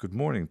Works. Good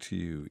morning to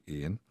you,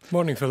 Ian.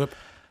 Morning, Philip.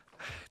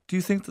 Do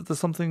you think that there's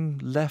something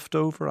left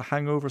over, a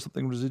hangover,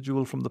 something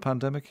residual from the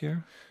pandemic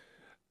here?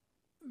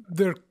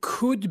 There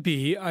could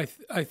be. I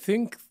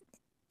think.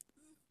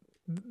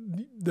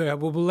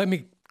 Well, let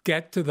me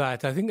get to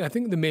that. I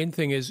think the main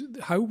thing is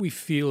how we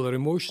feel. Our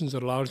emotions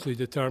are largely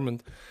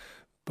determined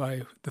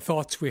by the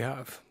thoughts we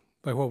have,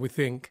 by what we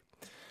think,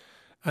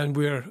 and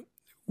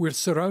we're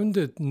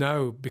surrounded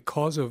now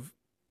because of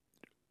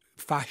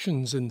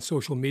fashions in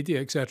social media,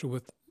 etc.,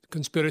 with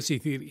conspiracy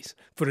theories,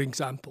 for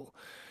example,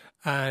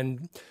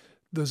 and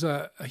there's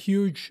a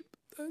huge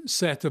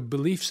set of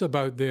beliefs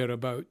about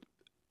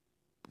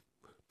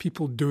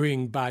people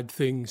doing bad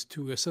things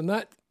to us, and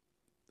that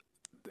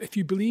if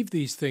you believe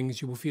these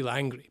things, you will feel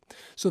angry.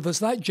 So there's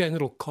that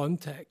general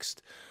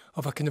context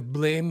of a kind of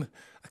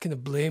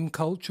blame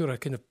culture, a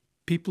kind of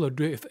people are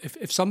doing.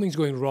 If something's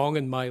going wrong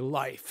in my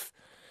life,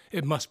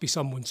 it must be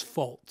someone's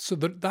fault. So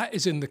that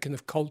is in the kind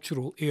of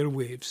cultural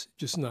airwaves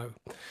just now.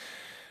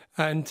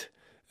 And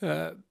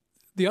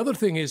the other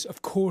thing is,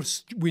 of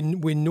course, we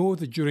know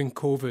that during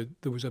COVID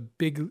there was a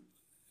big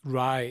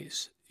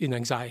rise in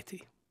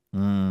anxiety.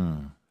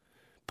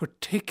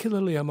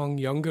 Particularly among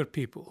younger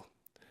people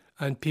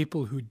and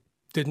people who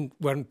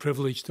weren't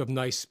privileged to have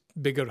nice,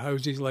 bigger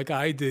houses like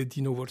I did,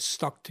 were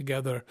stuck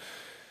together.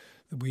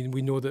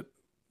 We know that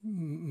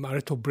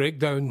marital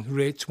breakdown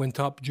rates went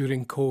up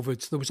during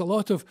COVID. So there was a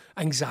lot of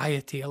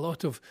anxiety, a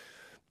lot of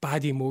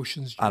bad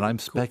emotions. And I'm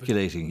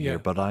speculating here,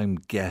 but I'm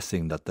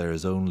guessing that there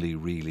is only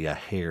really a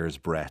hair's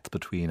breadth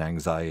between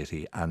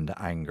anxiety and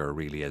anger,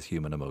 really, as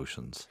human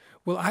emotions.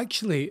 Well,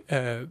 actually,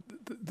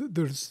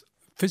 there's...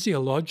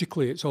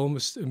 Physiologically, it's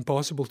almost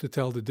impossible to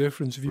tell the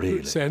difference if you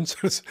put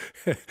sensors.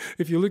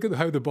 If you look at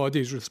how the body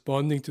is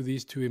responding to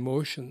these two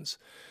emotions,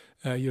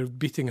 your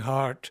beating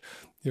heart,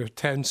 your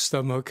tense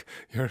stomach,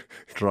 your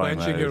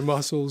clenching your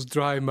muscles,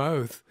 dry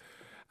mouth.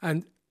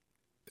 And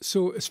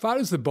so as far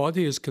as the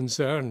body is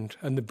concerned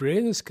and the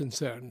brain is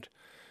concerned,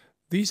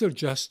 these are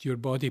just your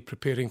body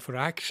preparing for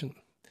action.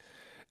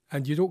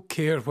 And you don't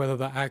care whether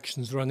that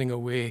action's running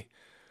away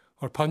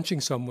or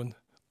punching someone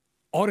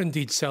or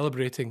indeed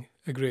celebrating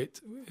a great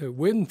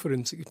win, for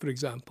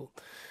example.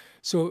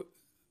 So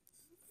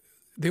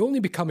they only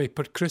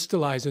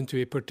crystallize into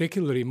a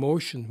particular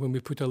emotion when we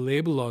put a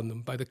label on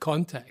them by the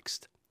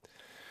context.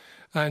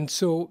 And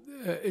so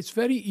it's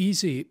very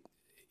easy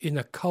in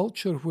a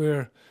culture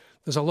where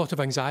there's a lot of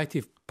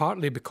anxiety,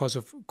 partly because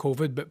of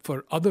COVID, but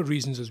for other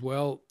reasons as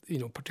well,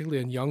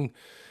 particularly in young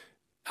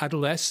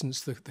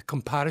adolescence, the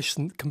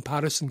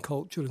comparison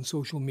culture and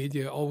social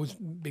media always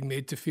being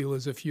made to feel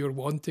as if you're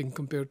wanting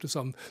compared to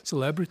some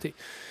celebrity.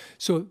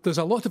 So there's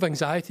a lot of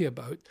anxiety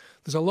about.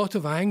 There's a lot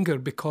of anger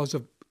because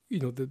of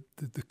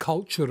the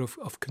culture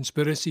of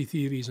conspiracy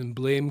theories and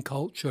blame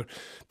culture.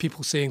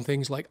 People saying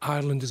things like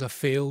Ireland is a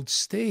failed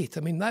state. I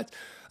mean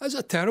that's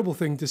a terrible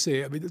thing to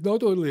say. I mean,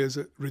 not only is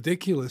it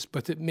ridiculous,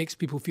 but it makes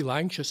people feel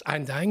anxious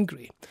and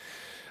angry.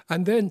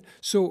 And then,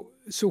 so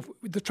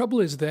the trouble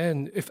is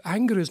then, if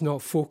anger is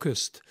not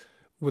focused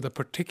with a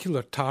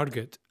particular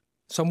target,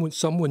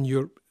 someone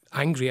you're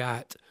angry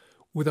at,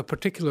 with a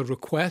particular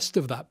request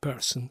of that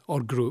person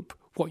or group,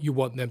 what you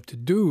want them to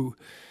do,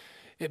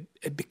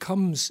 it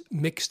becomes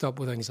mixed up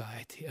with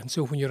anxiety. And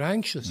so when you're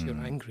anxious, you're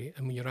angry.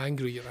 And when you're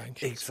angry, you're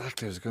anxious.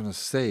 Exactly. I was going to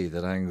say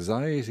that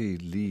anxiety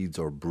leads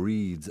or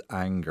breeds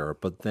anger,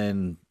 but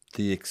then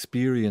the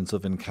experience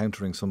of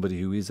encountering somebody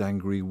who is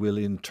angry will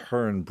in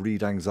turn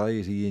breed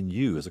anxiety in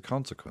you as a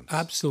consequence.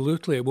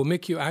 Absolutely. It will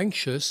make you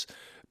anxious,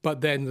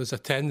 but then there's a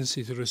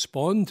tendency to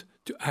respond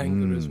to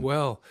anger as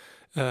well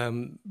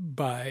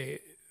by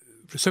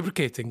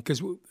reciprocating.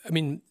 Because, I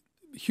mean,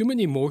 human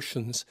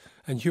emotions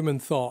and human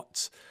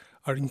thoughts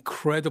are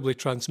incredibly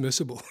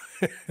transmissible.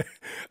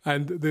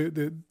 And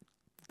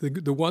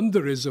the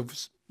wonder is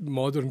of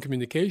modern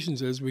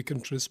communications is we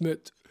can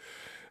transmit,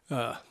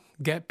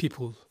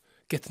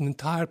 get an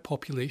entire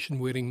population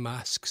wearing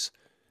masks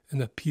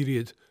in a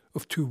period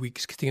of 2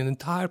 weeks, getting an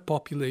entire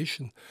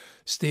population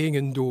staying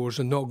indoors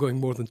and not going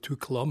more than 2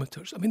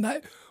 kilometres. I mean,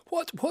 that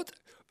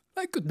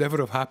could never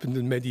have happened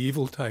in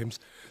medieval times.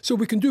 So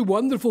we can do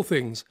wonderful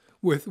things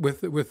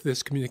with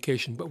this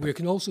communication, but we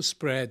can also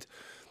spread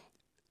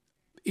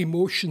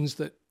emotions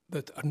that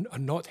are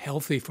not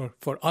healthy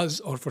for us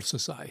or for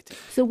society.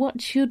 So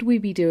what should we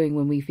be doing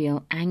when we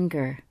feel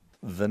anger?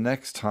 The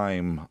next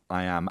time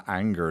I am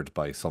angered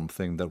by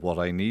something, that what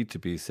I need to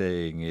be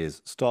saying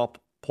is stop,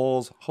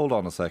 pause, hold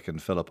on a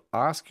second, Philip.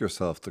 Ask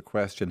yourself the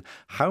question,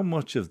 how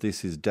much of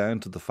this is down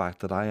to the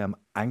fact that I am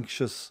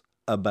anxious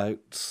about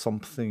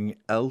something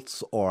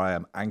else, or I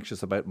am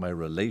anxious about my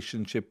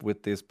relationship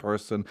with this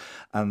person,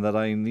 and that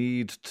I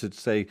need to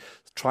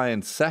try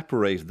and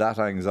separate that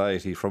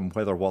anxiety from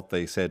whether what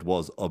they said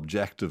was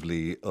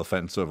objectively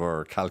offensive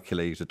or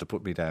calculated to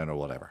put me down or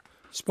whatever.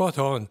 Spot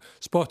on.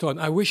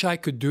 I wish I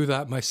could do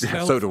that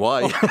myself. So do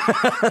I.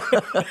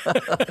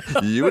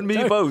 You and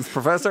me both,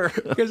 Professor.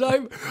 Because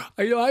I'm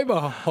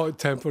a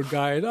hot-tempered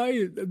guy, and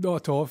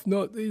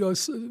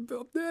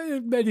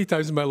many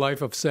times in my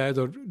life I've said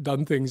or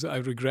done things that I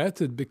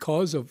regretted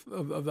because of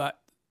that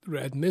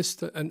red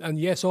mist, and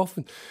yes,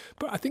 often.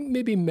 But I think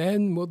maybe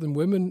men more than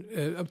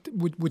women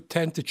would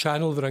tend to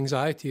channel their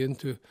anxiety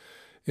into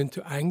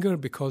anger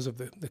because of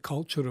the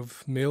culture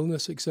of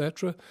maleness,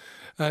 etc.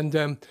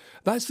 And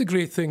that's the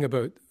great thing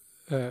about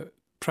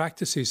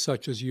practices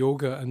such as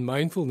yoga and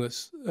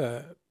mindfulness,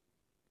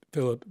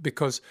 Philip,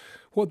 because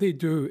what they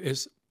do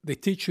is they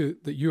teach you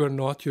that you are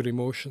not your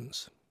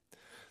emotions.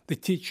 They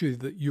teach you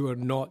that you are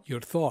not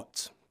your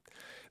thoughts.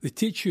 They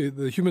teach you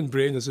the human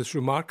brain has this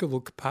remarkable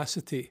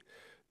capacity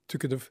to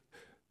kind of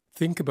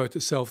think about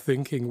itself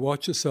thinking,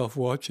 watch itself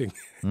watching,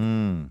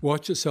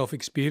 watch itself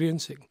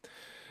experiencing.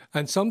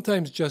 And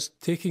sometimes just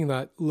creating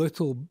that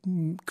little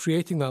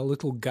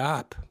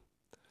gap,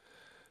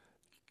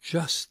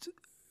 just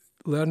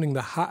learning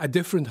a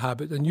different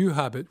habit, a new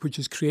habit, which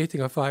is creating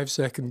a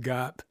 5-second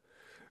gap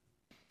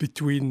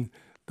between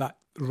that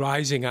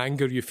rising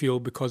anger you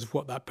feel because of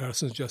what that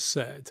person's just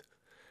said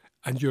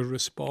and your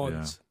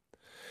response. Yeah.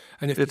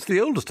 And it's the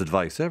oldest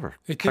advice ever.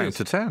 Count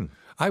to 10.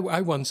 I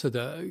once had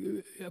a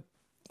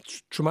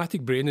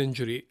traumatic brain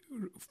injury.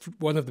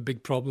 One of the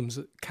big problems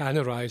that can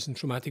arise in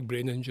traumatic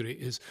brain injury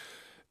is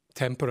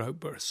temper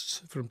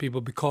outbursts from people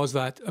because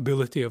that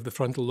ability of the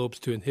frontal lobes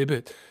to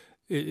inhibit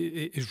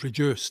is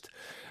reduced.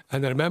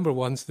 And I remember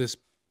once this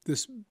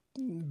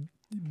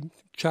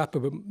chap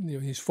about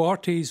his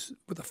 40s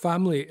with a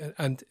family,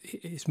 and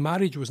his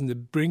marriage was on the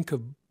brink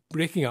of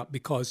breaking up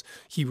because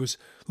he was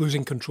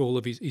losing control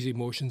of his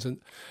emotions,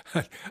 and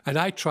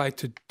I tried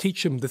to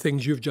teach him the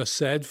things you've just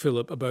said,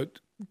 Philip, about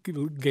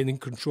gaining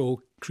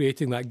control,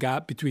 creating that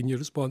gap between your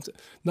response.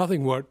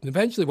 Nothing worked. And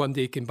eventually one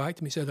day he came back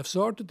to me and said, I've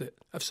sorted it.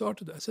 I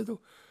said, oh,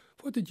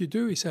 what did you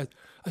do? He said,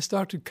 I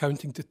started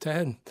counting to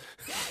 10.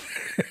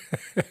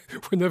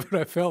 Whenever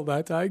I felt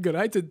that anger,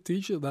 I didn't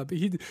teach him that, but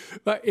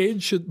that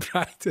ancient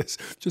practice,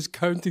 just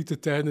counting to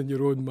 10 in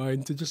your own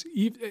mind,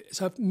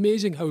 it's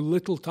amazing how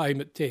little time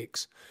it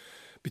takes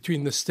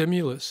between the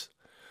stimulus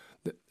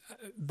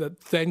that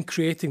then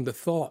creating the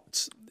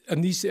thoughts.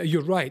 And these,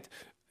 you're right,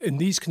 in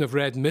these kind of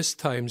red mist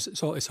times,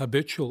 it's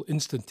habitual,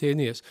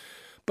 instantaneous.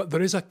 But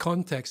there is a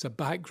context, a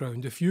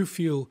background. If you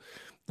feel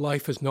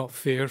life is not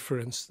fair, for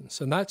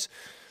instance, and that's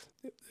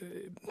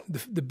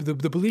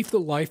the belief that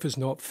life is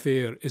not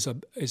fair is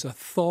a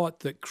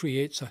thought that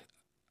creates a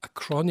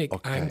chronic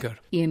anger.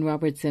 Ian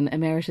Robertson,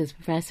 Emeritus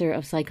Professor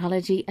of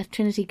Psychology at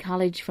Trinity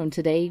College, from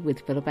Today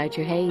with Philip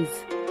Boucher-Hayes.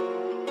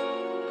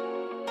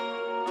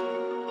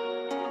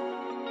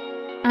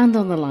 And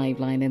on the live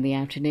line in the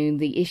afternoon,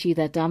 the issue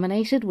that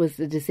dominated was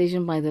the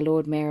decision by the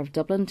Lord Mayor of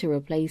Dublin to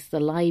replace the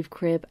live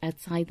crib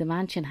outside the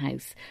Mansion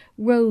House.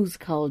 Rose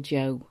called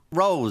Joe.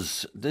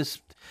 Rose,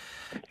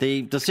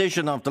 the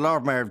decision of the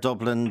Lord Mayor of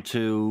Dublin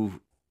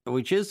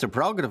which is the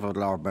prerogative of the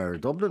Lord Mayor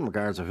of Dublin,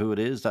 regardless of who it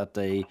is, that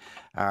they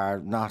are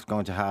not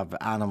going to have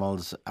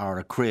animals or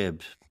a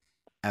crib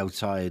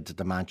outside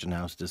the Mansion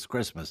House this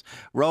Christmas.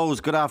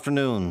 Rose, good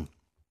afternoon.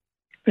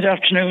 Good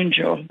afternoon,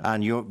 Joe.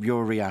 And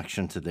your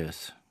reaction to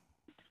this?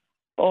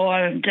 Oh,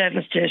 I'm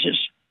devastated.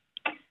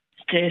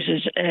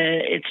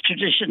 It's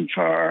tradition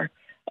for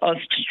us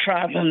to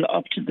travel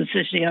up to the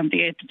city on the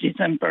 8th of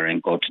December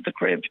and go to the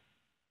crib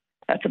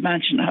at the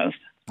Mansion House.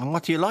 And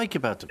what do you like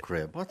about the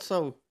crib? What's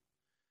so...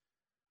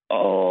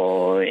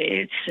 Oh,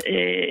 it's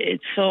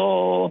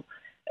so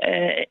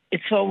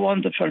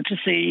wonderful to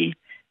see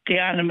the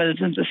animals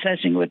in the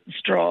setting with the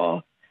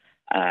straw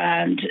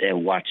and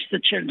watch the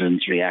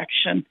children's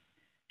reaction.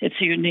 It's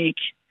unique.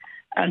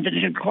 And the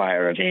little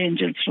choir of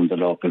angels from the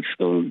local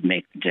school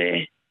make the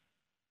day.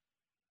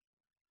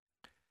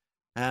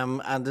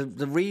 And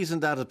the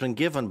reason that has been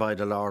given by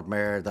the Lord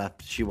Mayor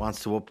that she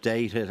wants to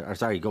update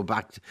it, go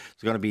back.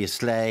 There's going to be a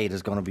sleigh.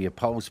 There's going to be a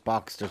post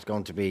box. There's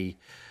going to be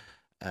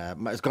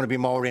it's going to be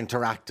more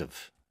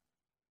interactive.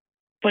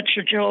 But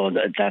sure, Joe,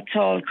 that's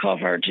all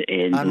covered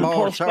in. And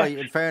more. Sorry,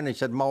 in fairness,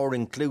 said more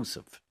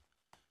inclusive.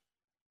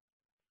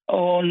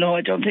 Oh no,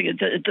 I don't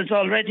think it. There's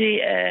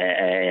already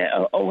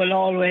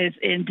always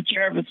in the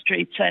Jervis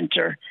Street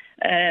Centre.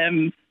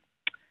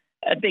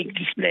 A big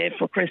display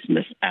for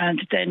Christmas,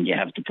 and then you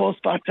have the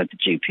post box at the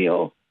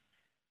GPO,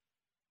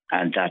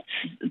 and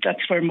that's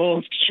where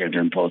most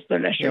children post their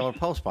letters. Yeah, well,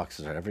 post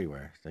boxes are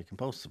everywhere. They can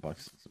post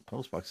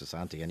post boxes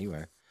Auntie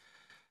anywhere.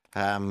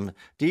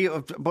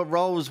 But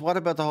Rose, what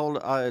about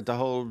the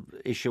whole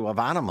issue of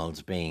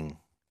animals being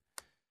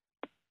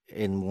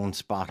in one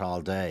spot all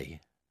day?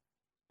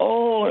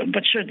 Oh,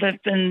 but sure,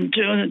 they've been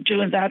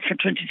doing that for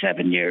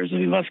 27 years.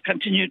 We must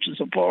continue to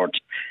support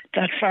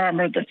that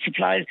farmer that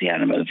supplies the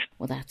animals.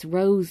 Well, that's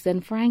Rose.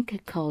 Then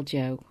Frank called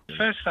Joe. The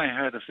first I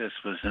heard of this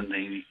was in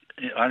the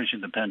Irish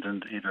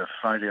Independent, either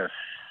Friday or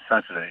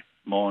Saturday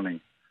morning.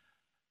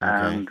 Okay.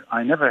 And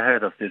I never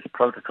heard of this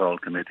protocol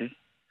committee.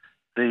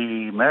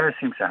 The mayor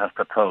seems to have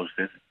proposed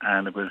it,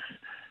 and it was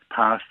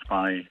passed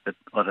by the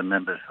other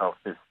members of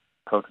this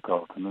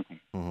protocol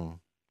committee. Mm-hmm.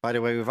 By the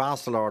way, we've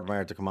asked the Lord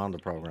Mayor to come on the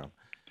programme,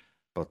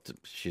 but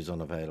she's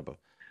unavailable.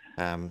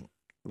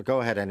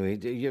 Go ahead anyway.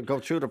 You go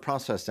through the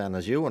process then,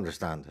 as you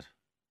understand it.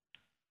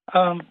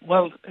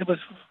 Well,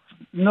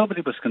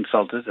 nobody was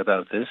consulted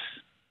about this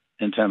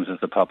in terms of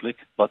the public.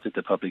 What did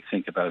the public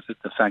think about it?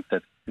 The fact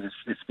that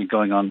it's been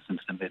going on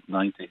since the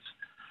mid-90s.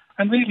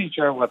 And really,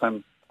 Joe, what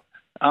I'm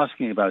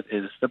asking about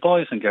is the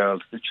boys and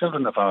girls, the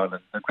children of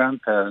Ireland, the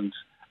grandparents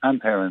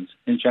and parents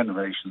in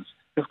generations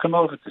who've come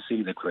over to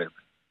see the crib.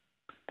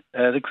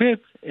 The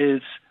crib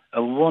is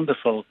a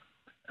wonderful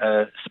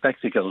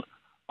spectacle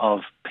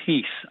of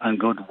peace and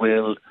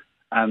goodwill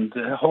and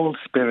the whole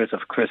spirit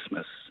of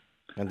Christmas.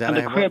 And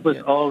the crib was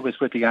always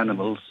with the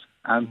animals,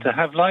 and to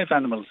have live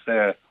animals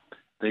there,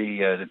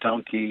 the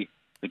donkey,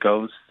 the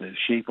goats, the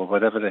sheep, or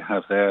whatever they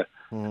have there,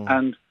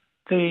 and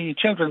the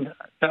children,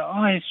 their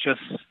eyes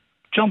just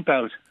jump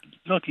out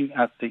looking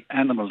at the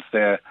animals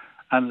there,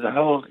 and the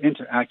whole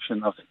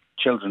interaction of the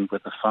children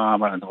with the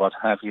farmer and what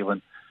have you,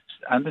 and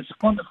it's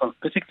wonderful,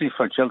 particularly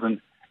for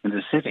children in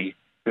the city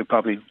who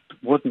probably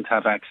wouldn't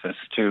have access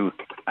to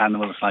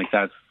animals like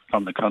that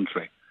from the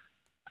country.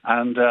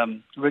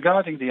 And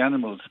regarding the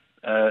animals'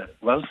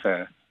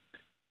 welfare,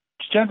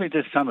 generally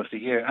this time of the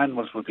year,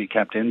 animals would be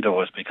kept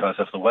indoors because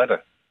of the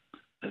weather,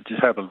 the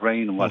terrible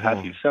rain and what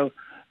have you. So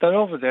they're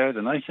over there,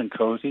 they're nice and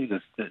cozy,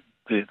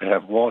 they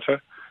have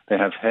water, they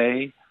have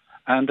hay,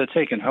 and they're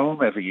taken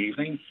home every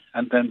evening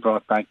and then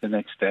brought back the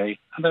next day,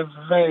 and they're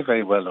very,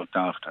 very well looked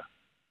after.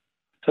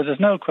 So there's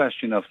no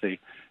question of the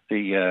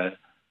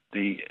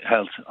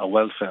health or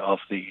welfare of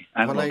the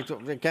animals.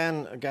 Well,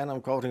 again,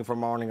 I'm quoting from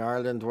Morning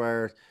Ireland,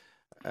 where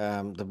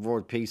the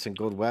word peace and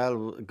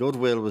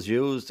goodwill was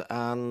used,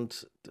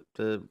 and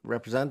the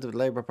representative of the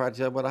Labour Party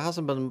said, "Well, it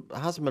hasn't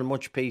been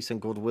much peace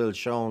and goodwill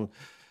shown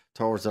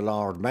towards the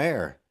Lord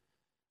Mayor,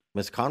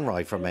 Miss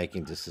Conroy, for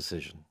making this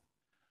decision."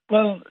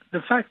 Well,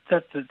 the fact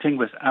that the thing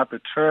was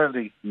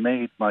arbitrarily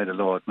made by the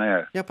Lord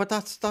Mayor. Yeah, but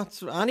that's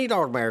any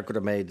Lord Mayor could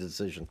have made the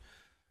decision.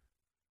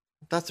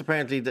 That's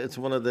apparently it's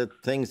one of the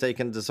things they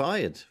can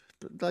decide.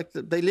 Like,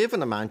 they live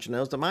in a mansion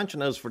house. The mansion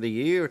house for the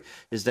year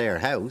is their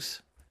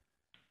house,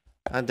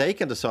 and they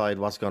can decide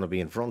what's going to be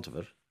in front of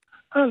it.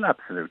 Well,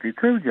 absolutely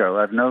true, Joe.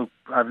 I've no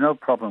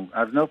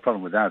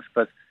problem with that.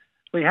 But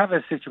we have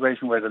a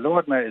situation where the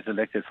Lord Mayor is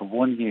elected for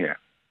 1 year,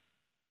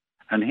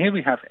 and here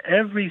we have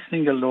every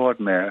single Lord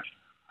Mayor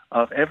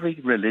of every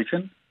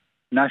religion,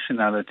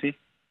 nationality,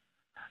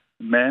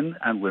 men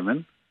and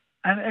women,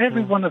 and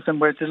every one of them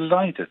were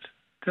delighted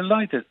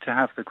to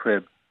have the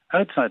crib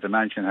outside the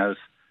Mansion House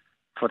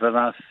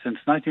since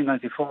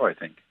 1994, I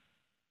think,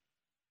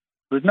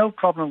 with no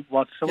problem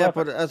whatsoever. Yeah,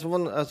 but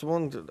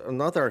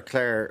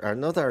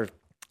another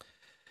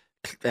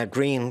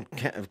Green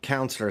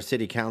councillor,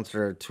 city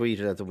councillor,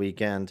 tweeted at the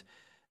weekend.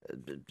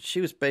 She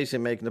was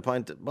basically making the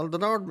point that, well, the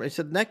Lord, he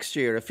said, next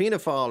year, a Fianna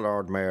Fáil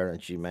Lord Mayor,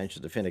 and she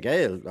mentioned the Fine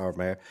Gael Lord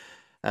Mayor,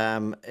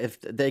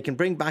 if they can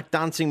bring back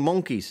dancing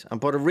monkeys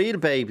and put a real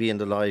baby in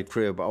the live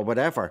crib or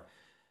whatever,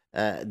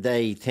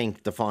 they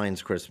think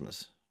defines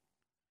Christmas.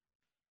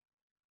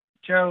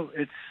 Joe,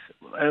 it's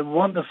a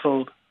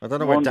wonderful. I don't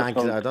know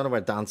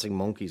where dancing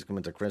monkeys come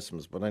into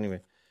Christmas, but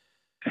anyway.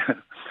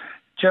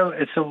 Joe,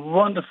 it's a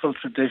wonderful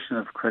tradition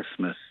of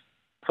Christmas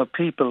for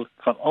people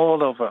from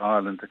all over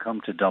Ireland to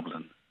come to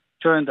Dublin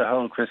during the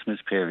whole Christmas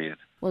period.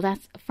 Well,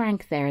 that's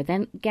Frank there.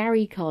 Then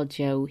Gary called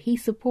Joe. He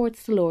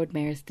supports the Lord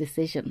Mayor's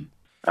decision.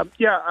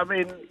 Yeah, I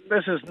mean,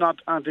 this is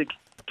not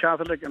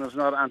anti-Catholic and it's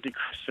not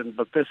anti-Christian,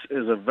 but this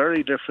is a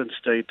very different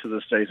state to the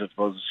state it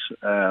was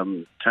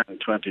 10,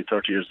 20,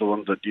 30 years, the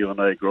one that you and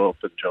I grew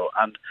up in, Joe.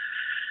 And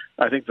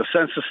I think the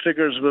census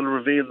figures will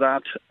reveal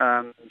that,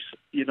 and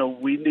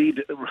we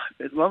need,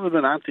 rather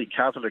than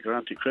anti-Catholic or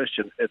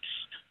anti-Christian, it's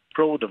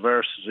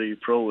pro-diversity,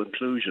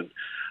 pro-inclusion.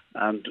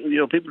 And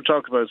people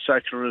talk about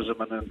secularism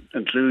and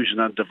inclusion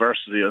and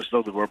diversity as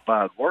though they were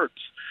bad words.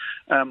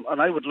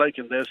 And I would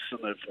liken this,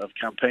 and I've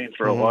campaigned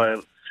for a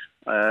while,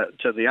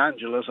 to the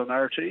Angelus on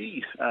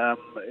RTE.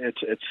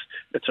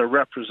 It's a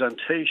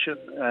representation.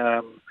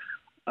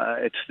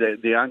 It's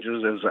the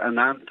Angelus is an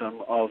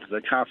anthem of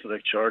the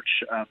Catholic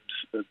Church and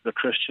the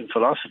Christian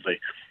philosophy.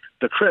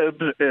 The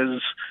crib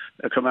is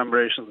a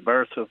commemoration of the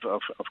birth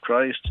of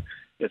Christ.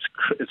 It's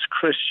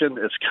Christian,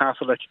 it's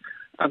Catholic,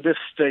 and this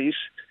state,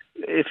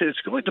 if it's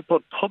going to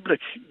put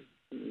public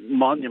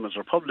monuments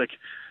or public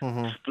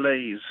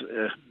displays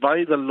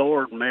by the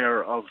Lord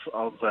Mayor of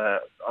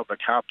the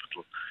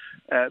capital,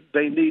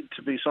 they need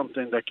to be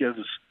something that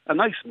gives a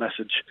nice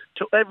message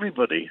to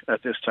everybody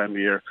at this time of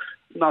year,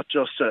 not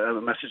just a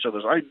message to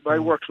others. I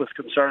worked with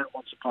Concern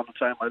once upon a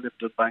time. I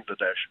lived in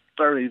Bangladesh,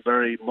 very,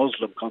 very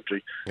Muslim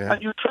country,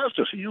 and you felt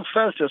it. You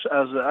felt it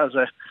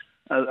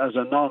as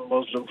a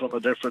non-Muslim from a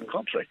different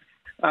country.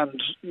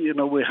 And,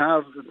 we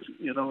have,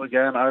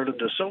 again,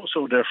 Ireland is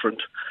so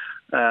different.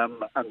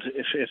 And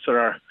if there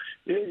are,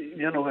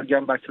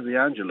 again, back to the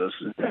Angelus,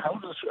 how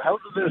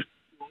do the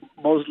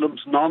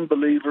Muslims,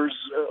 non-believers,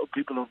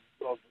 people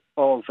of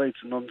all faiths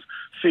and nuns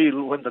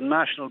feel when the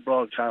national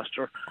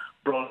broadcaster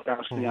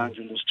broadcasts the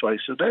Angelus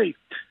twice a day?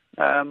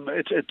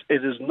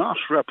 It is not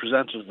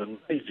representative in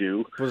my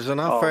view. But is it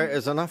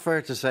not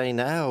fair to say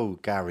now,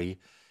 Gary,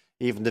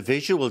 even the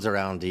visuals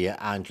around the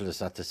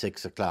Angelus at the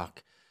 6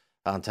 o'clock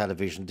on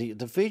television, the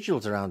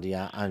visuals around the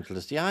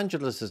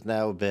Angelus has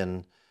now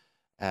been,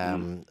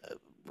 I'm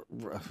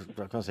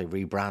going to say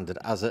rebranded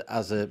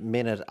as a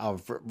minute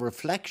of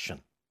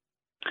reflection.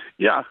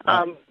 Yeah,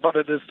 but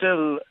it is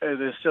still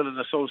an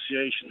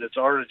association. Its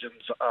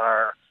origins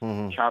are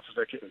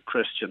Catholic and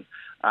Christian,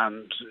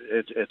 and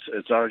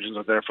its origins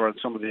are therefore, and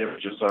some of the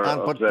images are.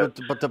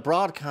 But the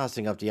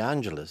broadcasting of the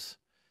Angelus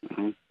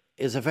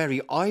is a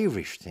very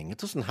Irish thing. It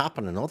doesn't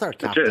happen in other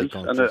Catholic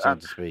countries, so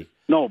to speak.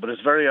 No, but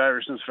it's very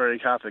Irish and it's very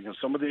Catholic. And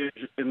some of the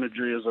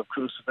imagery is of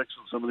crucifix,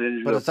 and some of the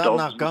imagery but of is that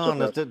not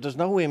gone? There's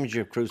no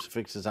imagery of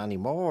crucifixes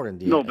anymore in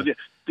the. No, but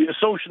the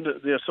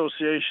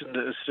association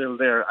is still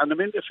there. And I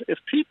mean, if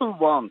people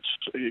want,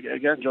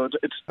 again, Joe,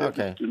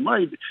 it's in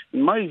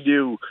my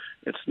view,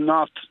 it's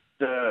not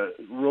the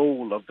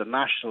role of the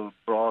national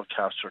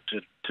broadcaster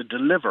to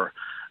deliver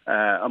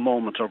a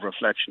moment of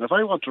reflection. If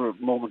I want a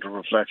moment of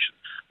reflection,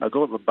 I'll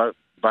go to the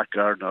back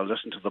garden, I'll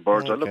listen to the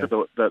birds, I'll look at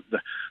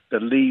the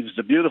leaves,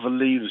 the beautiful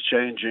leaves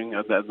changing,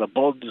 and the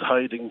buds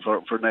hiding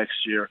for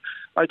next year.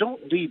 I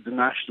don't need the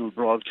national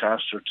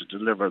broadcaster to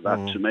deliver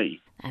that to me.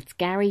 That's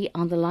Gary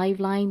on the live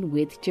line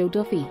with Joe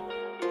Duffy.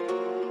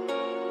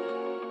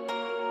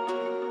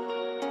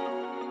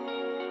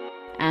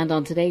 And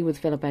on Today with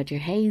Philip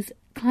Boucher-Hayes,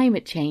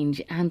 climate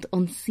change and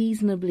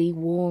unseasonably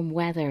warm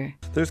weather.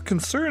 There's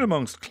concern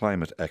amongst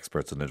climate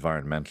experts and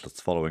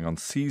environmentalists following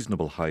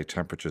unseasonable high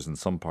temperatures in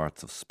some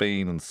parts of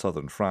Spain and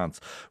southern France,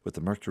 with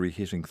the mercury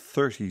hitting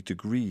 30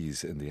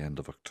 degrees in the end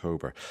of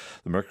October.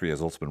 The mercury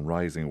has also been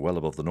rising well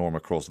above the norm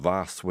across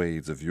vast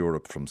swathes of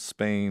Europe, from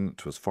Spain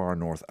to as far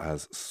north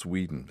as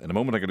Sweden. In a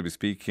moment, I'm going to be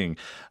speaking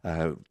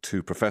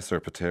to Professor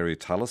Petteri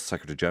Tallis,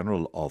 Secretary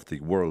General of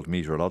the World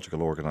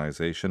Meteorological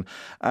Organization,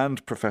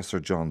 and Professor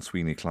John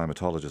Sweeney,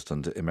 climatologist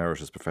and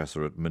Emeritus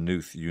Professor at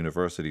Maynooth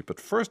University. But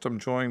first, I'm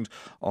joined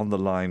on the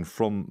line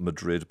from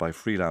Madrid by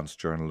freelance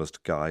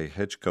journalist Guy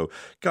Hedgecoe.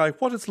 Guy,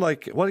 what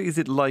is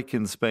it like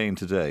in Spain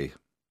today?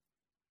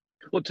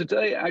 Well,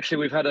 today, actually,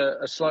 we've had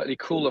a slightly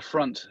cooler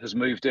front has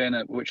moved in,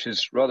 which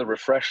is rather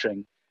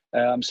refreshing.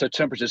 So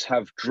temperatures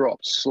have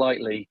dropped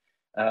slightly.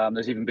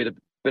 There's even been a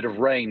bit of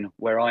rain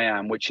where I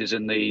am, which is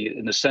in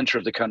the centre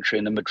of the country,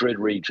 in the Madrid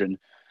region.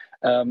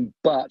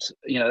 But,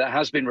 that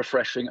has been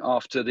refreshing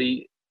after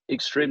the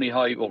extremely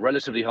high or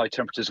relatively high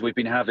temperatures we've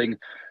been having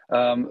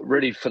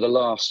really for the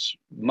last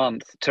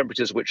month,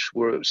 temperatures which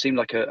seemed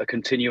like a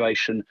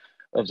continuation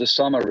of the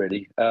summer,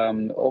 really.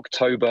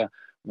 October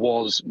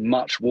was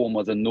much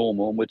warmer than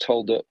normal, and we're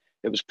told that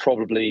it was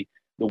probably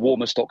the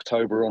warmest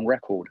October on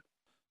record.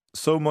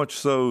 So much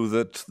so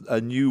that a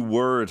new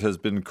word has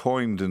been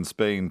coined in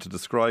Spain to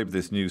describe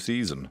this new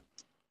season.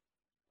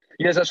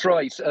 Yes, that's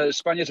right.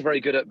 Spaniards are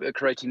very good at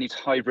creating these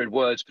hybrid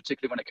words,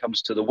 particularly when it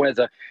comes to the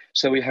weather.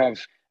 So we have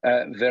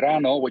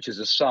verano, which is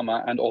the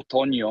summer, and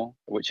otoño,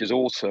 which is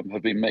autumn,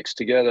 have been mixed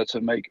together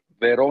to make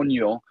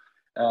veroño,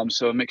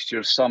 so a mixture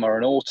of summer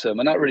and autumn.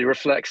 And that really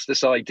reflects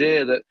this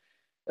idea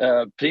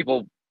that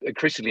people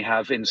increasingly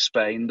have in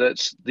Spain,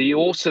 that the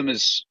autumn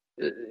is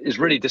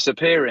really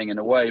disappearing in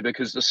a way,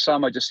 because the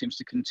summer just seems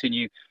to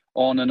continue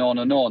on and on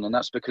and on. And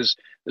that's because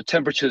the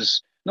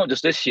temperatures, not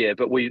just this year,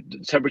 but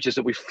the temperatures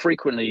that we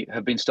frequently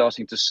have been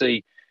starting to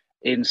see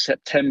in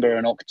September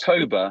and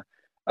October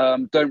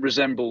don't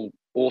resemble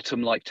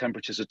autumn-like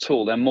temperatures at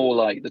all. They're more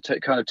like the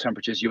kind of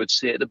temperatures you would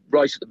see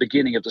right at the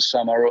beginning of the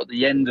summer or at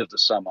the end of the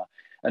summer.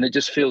 And it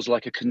just feels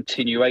like a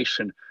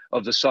continuation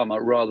of the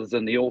summer rather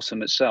than the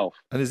autumn itself.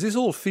 And is this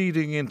all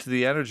feeding into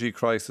the energy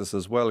crisis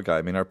as well, Guy?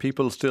 I mean, are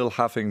people still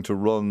having to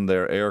run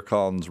their air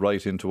cons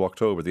right into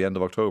October, the end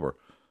of October?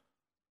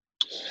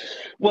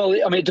 Well,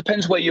 I mean, it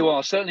depends where you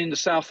are. Certainly in the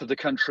south of the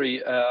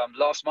country,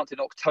 last month in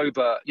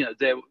October,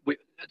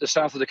 the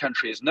south of the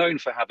country is known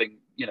for having,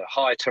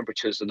 higher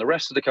temperatures than the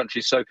rest of the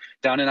country. So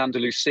down in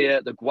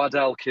Andalusia, the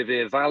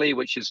Guadalquivir Valley,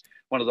 which is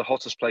one of the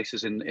hottest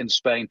places in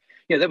Spain,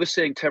 they were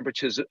seeing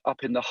temperatures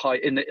up in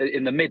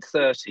the mid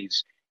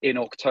 30s in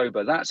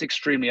October. That's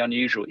extremely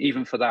unusual,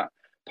 even for that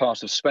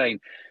part of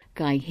Spain.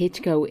 Guy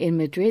Hitchcoe in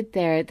Madrid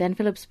there. Then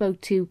Philip spoke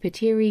to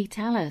Petteri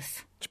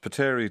Talas.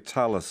 Petteri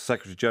Talas,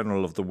 Secretary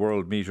General of the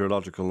World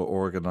Meteorological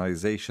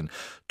Organization.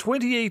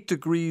 28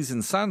 degrees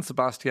in San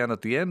Sebastian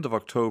at the end of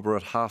October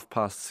at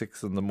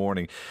 6:30 in the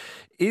morning.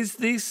 Is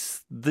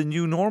this the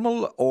new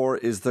normal, or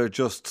is there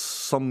just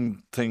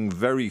something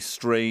very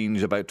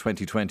strange about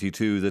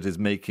 2022 that is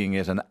making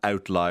it an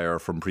outlier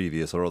from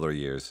previous or other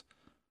years?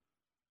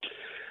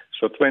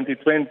 So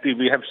 2020,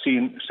 we have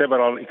seen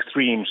several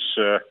extremes.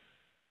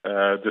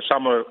 The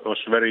summer was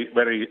very,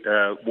 very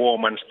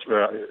warm and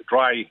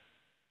dry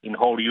in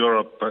whole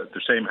Europe.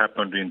 The same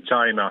happened in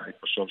China. It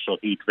was also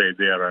heat wave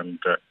there and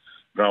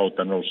drought,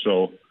 and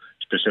also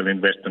especially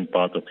in western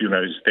part of the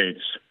United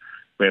States,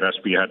 whereas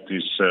we had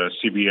this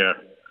severe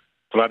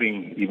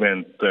flooding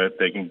event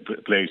taking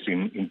place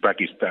in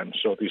Pakistan.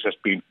 So this has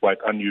been quite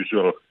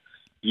unusual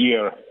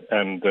year,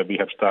 and we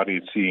have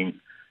started seeing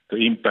the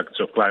impacts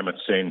of climate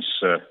change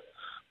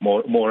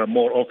more and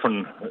more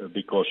often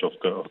because of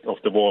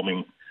the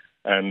warming.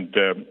 And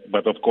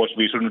but of course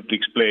we shouldn't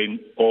explain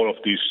all of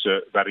these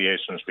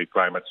variations with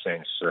climate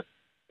change.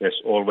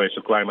 There's always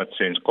a climate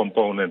change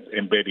component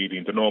embedded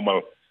in the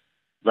normal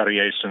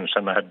variations,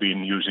 and I have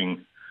been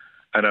using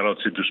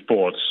analogy to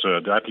sports.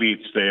 The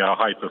athletes, they are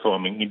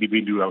high-performing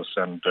individuals,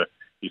 and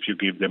if you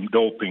give them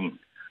doping,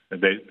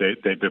 they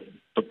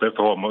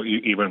perform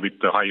even with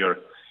the higher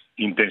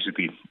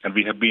intensity. And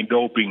we have been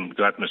doping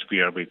the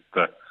atmosphere with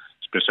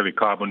especially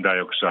carbon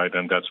dioxide,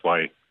 and that's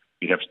why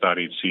we have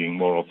started seeing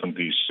more often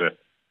these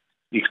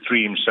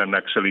extremes. And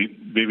actually,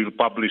 we will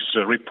publish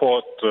a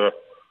report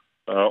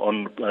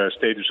on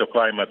status of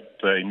climate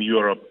in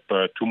Europe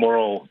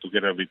tomorrow,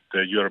 together with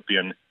the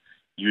European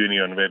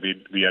Union, where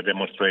we are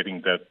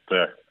demonstrating that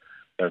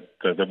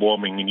the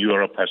warming in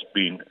Europe has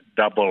been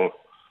double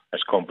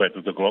as compared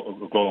to the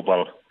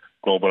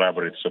global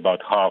average,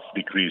 about half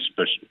degrees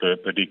per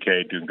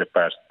decade during the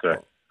past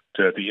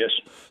 30 years.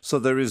 So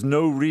there is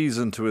no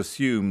reason to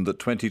assume that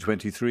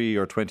 2023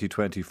 or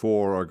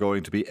 2024 are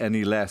going to be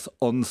any less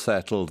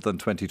unsettled than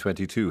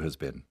 2022 has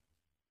been?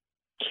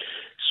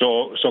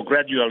 So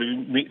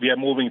gradually we are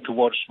moving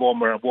towards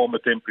warmer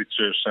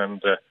temperatures, and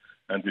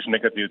this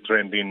negative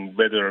trend in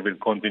weather will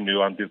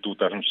continue until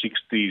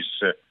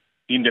 2060s,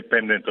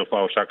 independent of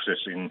our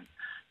success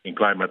in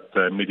climate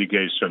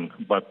mitigation.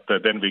 But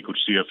then we could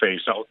see a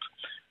phase out.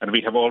 And we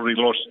have already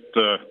lost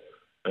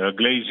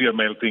glacier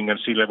melting and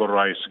sea level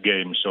rise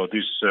game. So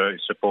this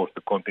is supposed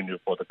to continue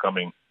for the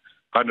coming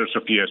hundreds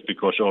of years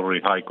because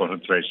already high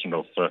concentration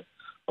of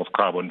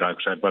carbon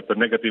dioxide. But the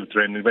negative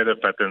trend in weather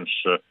patterns,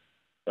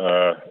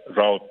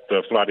 drought,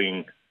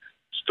 flooding,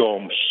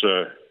 storms,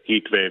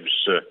 heat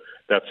waves,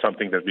 that's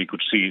something that we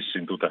could seize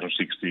in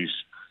 2060s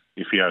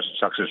if we are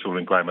successful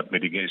in climate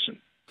mitigation.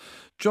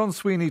 John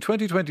Sweeney,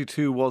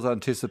 2022 was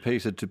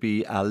anticipated to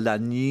be a La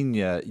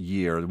Niña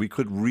year. We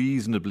could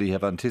reasonably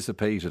have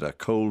anticipated a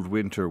cold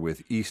winter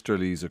with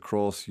easterlies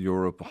across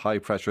Europe, high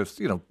pressure,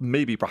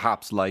 maybe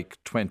perhaps like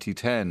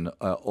 2010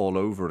 all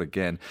over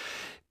again.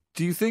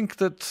 Do you think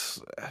that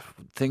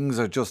things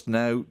are just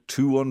now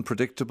too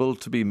unpredictable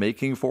to be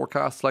making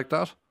forecasts like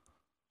that?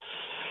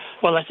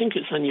 Well, I think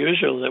it's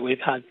unusual that we've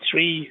had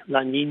 3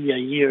 La Niña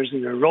years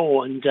in a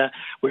row, and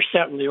we're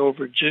certainly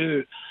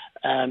overdue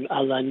an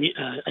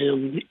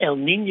El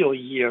Nino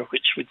year,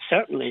 which would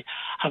certainly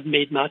have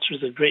made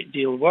matters a great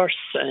deal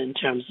worse in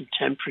terms of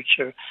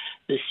temperature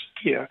this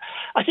year.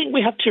 I think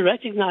we have to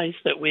recognise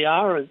that we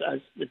are,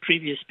 as the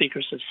previous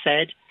speakers have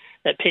said,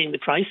 paying the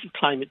price of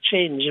climate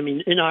change. I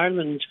mean, in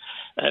Ireland,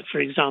 for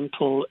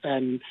example,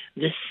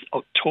 this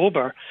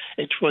October,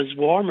 it was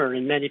warmer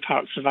in many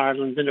parts of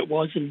Ireland than it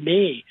was in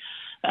May.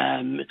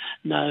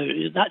 Now,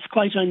 that's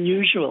quite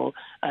unusual.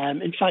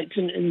 In fact,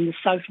 in the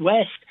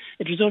southwest,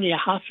 it was only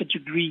 0.5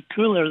 degree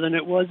cooler than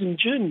it was in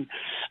June.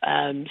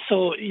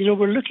 So,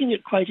 we're looking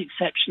at quite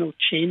exceptional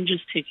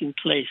changes taking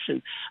place.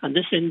 And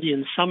this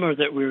Indian summer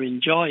that we're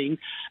enjoying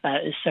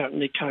is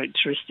certainly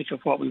characteristic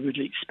of what we would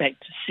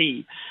expect to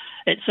see.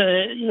 It's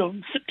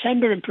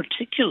September in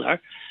particular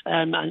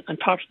and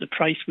part of the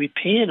price we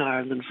pay in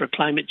Ireland for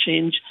climate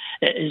change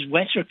is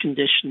wetter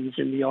conditions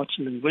in the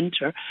autumn and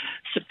winter.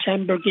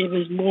 September gave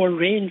us more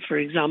rain, for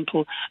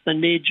example,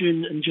 than May,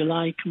 June and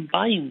July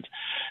combined.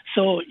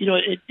 So,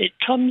 it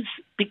comes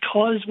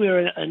because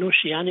we're an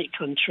oceanic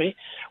country.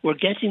 We're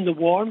getting the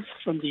warmth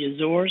from the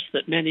Azores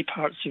that many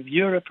parts of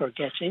Europe are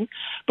getting,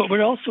 but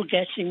we're also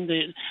getting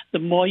the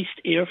moist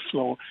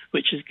airflow,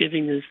 which is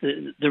giving us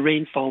the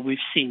rainfall we've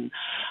seen.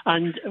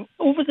 And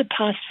over the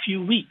past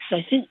few weeks,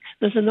 I think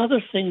there's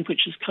another thing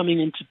which is coming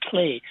into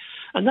play,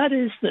 and that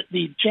is that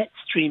the jet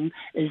stream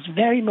is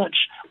very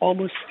much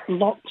almost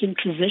locked in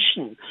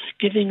position,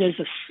 giving us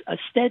a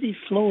steady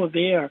flow of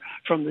air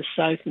from the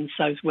south and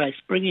southwest,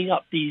 bringing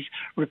up these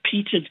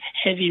repeated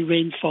heavy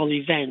rainfall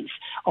events,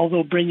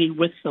 although bringing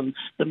with them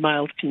the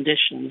mild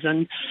conditions.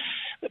 And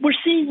we're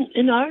seeing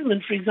in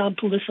Ireland, for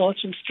example, this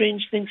autumn,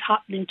 strange things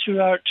happening to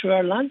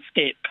our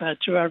landscape,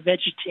 to our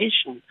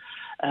vegetation.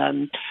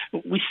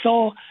 We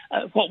saw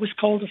what was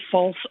called a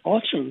false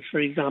autumn, for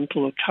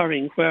example,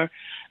 occurring, where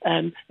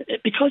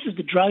because of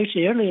the drought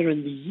earlier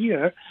in the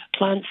year,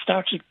 plants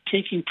started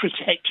taking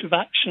protective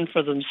action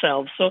for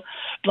themselves. So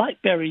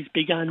blackberries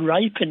began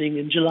ripening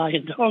in July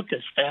and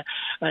August.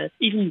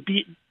 Even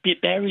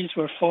berries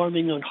were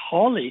forming on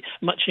holly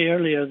much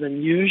earlier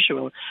than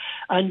usual.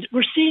 And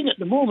we're seeing at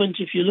the moment,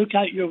 if you look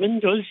out your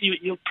windows,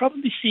 you'll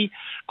probably see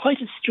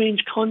quite a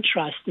strange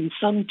contrast in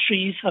some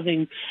trees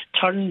having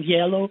turned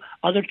yellow,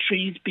 other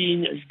trees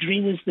being as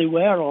green as they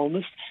were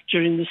almost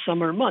during the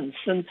summer months.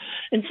 And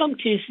in some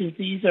cases,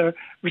 these are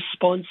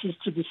responses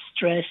to the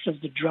stress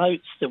of the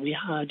droughts that we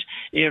had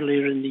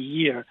earlier in the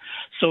year.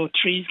 So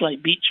trees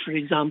like beech, for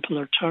example,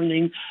 are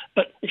turning.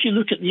 But if you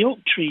look at the oak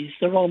trees,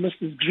 they're almost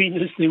as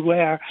green as they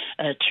were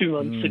 2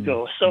 months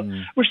ago. So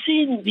we're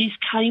seeing these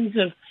kinds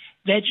of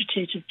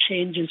vegetative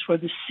changes where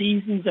the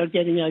seasons are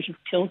getting out of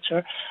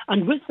kilter.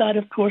 And with that,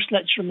 of course,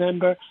 let's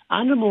remember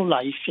animal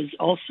life is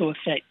also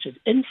affected.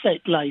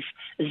 Insect life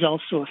is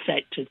also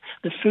affected.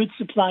 The food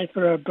supply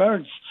for our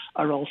birds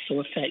are also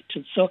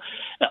affected. So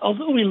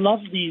although we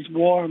love these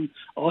warm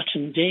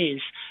autumn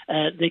days,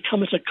 they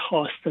come at a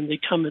cost, and they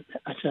come at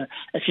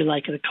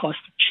a cost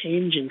of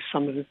changing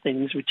some of the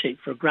things we take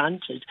for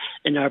granted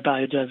in our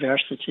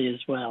biodiversity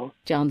as well.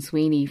 John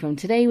Sweeney from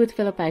Today with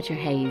Philip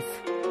Boucher-Hayes.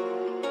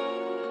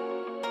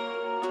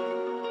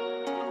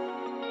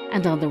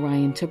 And on the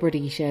Ryan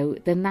Tubridy Show,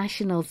 the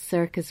National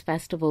Circus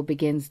Festival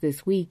begins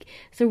this week.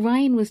 So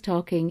Ryan was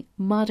talking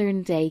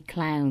modern day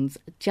clowns,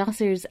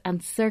 jossers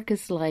and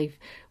circus life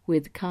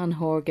with Con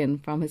Horgan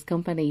from his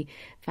company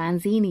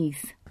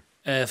Fanzines.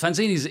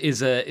 Fanzines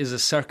is a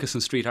circus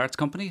and street arts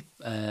company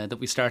that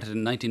we started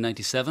in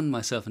 1997.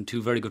 Myself and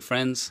two very good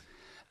friends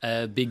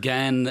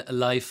began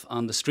life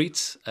on the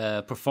streets,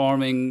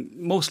 performing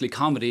mostly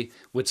comedy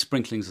with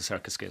sprinklings of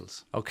circus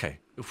skills. Okay.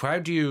 How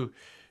do you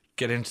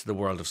get into the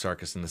world of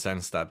circus, in the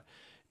sense that,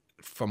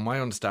 from my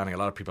understanding, a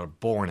lot of people are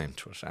born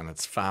into it, and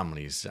it's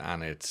families,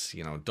 and it's,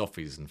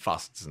 Duffys and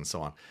Fossett's and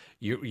so on.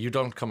 You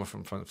don't come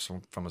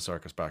from a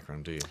circus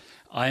background, do you?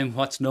 I'm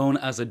what's known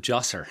as a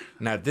josser.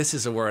 Now, this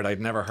is a word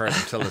I'd never heard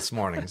until this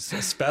morning.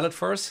 Spell it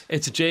for us.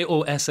 It's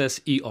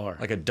Josser.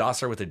 Like a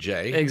dosser with a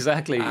J?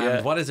 Exactly. And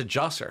yeah. What is a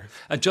josser?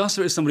 A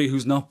josser is somebody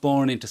who's not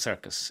born into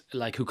circus,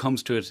 like who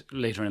comes to it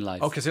later in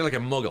life. Okay, so you're like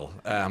a muggle.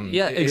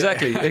 Yeah,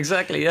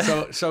 exactly.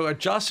 Yeah. So a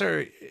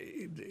josser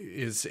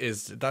is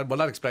that. Well,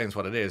 that explains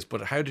what it is.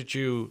 But how did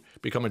you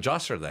become a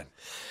josser then?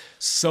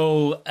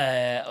 So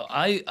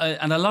I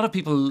and a lot of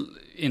people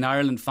in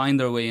Ireland find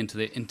their way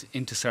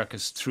into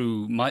circus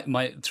through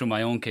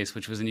my own case,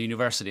 which was in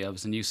university. I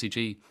was in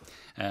UCG.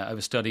 I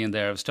was studying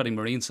there. I was studying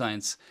marine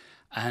science,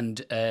 and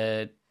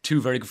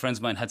two very good friends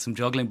of mine had some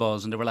juggling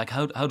balls, and they were like,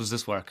 "How does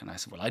this work?" And I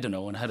said, "Well, I don't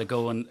know," and had to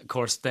go. And of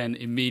course, then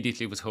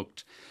immediately was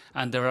hooked.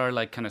 And there are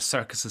like kind of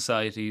circus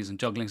societies and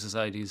juggling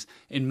societies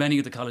in many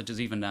of the colleges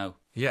even now.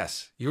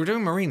 Yes. You were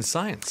doing marine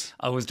science.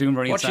 I was doing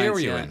marine science. What year were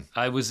you in?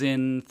 I was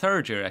in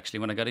third year, actually,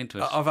 when I got into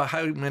it. Of a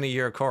how many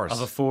year course?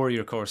 Of a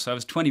 4-year course. So I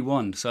was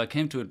 21, so I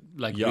came to it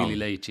like young. Really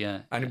late,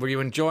 yeah. And were you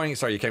enjoying...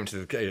 Sorry, you came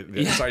to...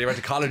 Sorry, you went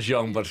to college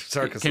young, but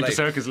circus came late. To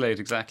circus late,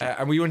 exactly.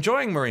 And were you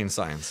enjoying marine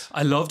science?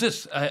 I loved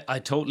it. I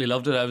totally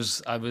loved it. I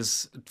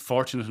was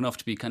fortunate enough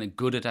to be kind of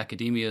good at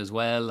academia as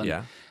well. And,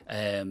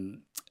 yeah.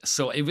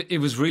 So it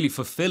was really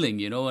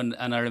fulfilling, and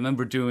I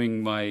remember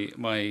doing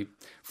my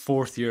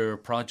 4th year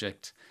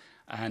project,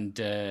 and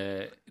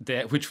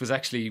which was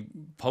actually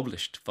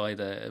published by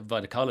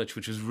the college,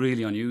 which was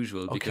really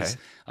unusual because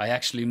I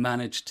actually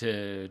managed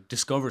to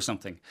discover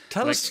something.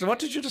 Tell us, what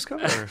did you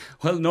discover?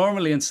 Well,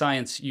 normally in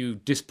science you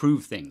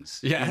disprove things.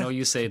 Yeah.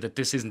 You say that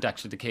this isn't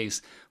actually the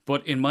case.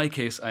 But in my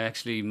case, I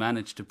actually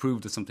managed to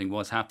prove that something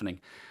was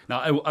happening. Now,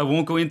 I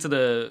won't go into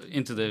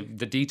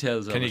the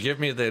details of it. Can you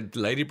give me the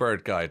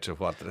Ladybird guide to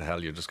what the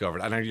hell you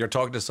discovered? And you're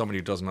talking to somebody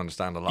who doesn't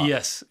understand a lot.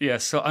 Yes.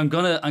 So I'm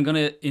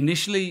gonna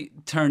initially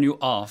turn you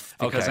off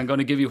because I'm going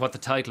to give you what the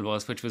title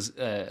was, which was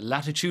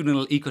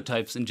Latitudinal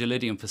Ecotypes in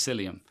Gelidium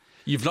Facilium.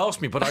 You've lost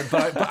me, but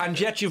and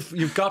yet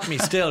you've got me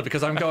still,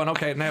 because I'm going,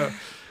 okay, now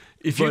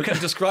If you can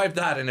describe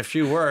that in a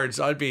few words,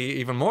 I'd be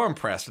even more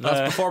impressed. And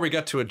that's before we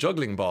get to a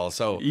juggling ball.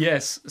 So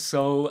yes,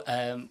 so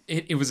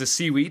it was a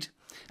seaweed,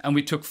 and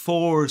we took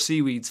 4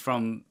 seaweeds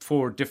from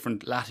 4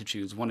 different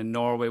latitudes, one in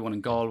Norway, one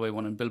in Galway,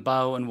 one in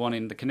Bilbao, and one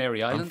in the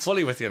Canary Islands. I'm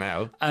fully with you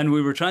now. And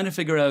we were trying to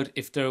figure out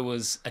if there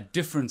was a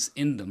difference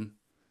in them.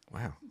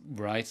 Wow.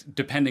 Right,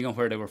 depending on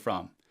where they were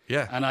from.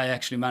 Yeah. And I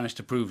actually managed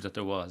to prove that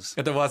there was.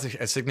 There was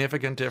a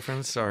significant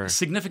difference, or?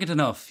 Significant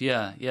enough,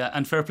 yeah.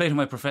 And fair play to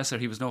my professor,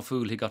 he was no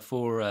fool. He got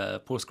 4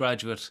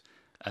 postgraduate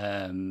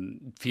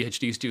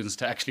PhD students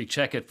to actually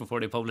check it before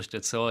they published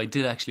it. So I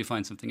did actually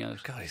find something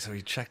out. God, so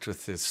he checked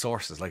with his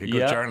sources like a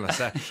good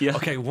journalist. Yeah.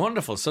 Okay,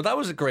 wonderful. So that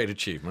was a great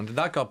achievement, and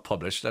that got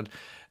published.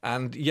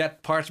 And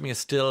yet, part of me is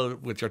still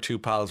with your 2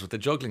 pals with the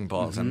juggling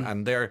balls,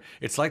 and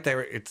it's like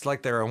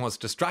they're almost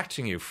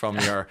distracting you from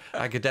your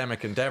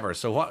academic endeavour.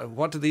 So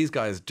what do these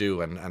guys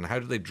do, and how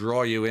do they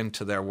draw you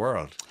into their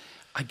world?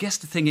 I guess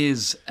the thing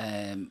is,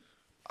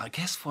 I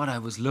guess what I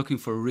was looking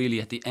for really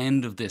at the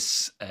end of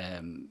this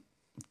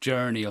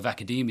journey of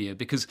academia,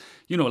 because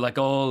like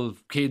all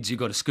kids, you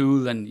go to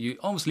school and you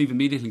almost leave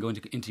immediately going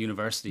into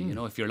university,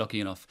 if you're lucky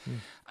enough.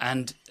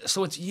 And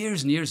so it's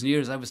years and years and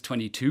years. I was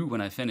 22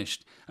 when I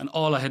finished, and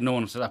all I had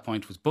known up to that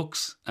point was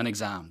books and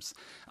exams,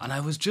 and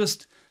I was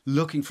just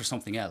looking for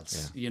something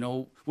else,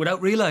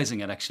 without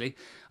realising it. Actually,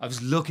 I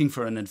was looking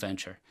for an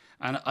adventure,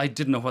 and I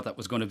didn't know what that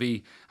was going to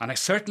be, and I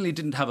certainly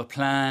didn't have a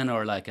plan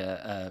or like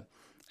a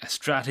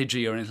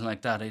strategy or anything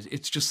like that.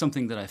 It's just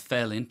something that I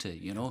fell into,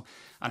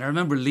 And I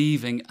remember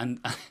leaving, and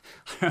I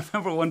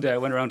remember one day I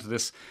went around to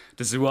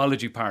the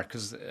zoology park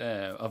because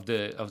of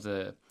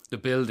the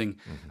building,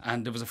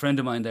 and there was a friend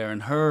of mine there,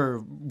 and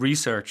her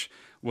research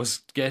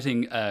was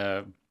getting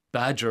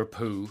badger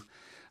poo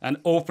and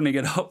opening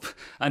it up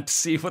and to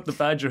see what the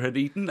badger had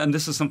eaten. And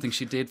this is something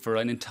she did for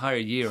an entire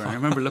year. And I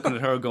remember looking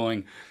at her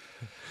going,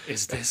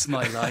 is this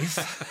my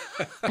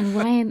life? And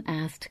Ryan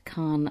asked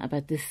Con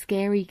about the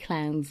scary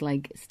clowns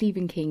like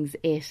Stephen King's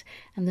It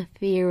and the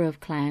fear of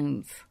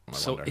clowns.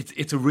 So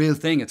it's a real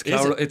thing. It's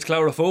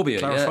chlorophobia.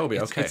 Chlorophobia,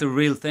 yeah. okay. It's a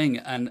real thing.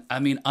 And I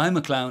mean, I'm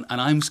a clown and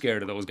I'm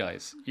scared of those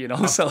guys,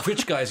 So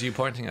which guys are you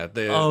pointing at?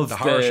 The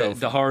horror show?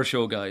 The horror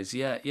show guys,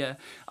 yeah.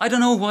 I don't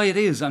know why it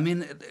is. I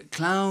mean,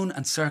 clown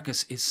and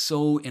circus is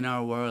so in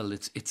our world.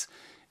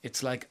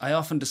 It's like, I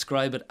often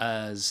describe it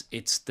as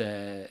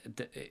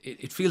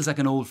it feels like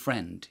an old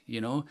friend,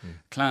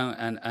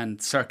 clown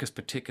and circus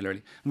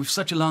particularly. And we've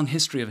such a long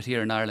history of it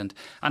here in Ireland.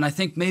 And I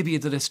think maybe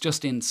that it's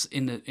just in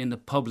the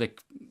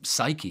public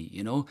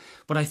psyche,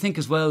 But I think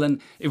as well,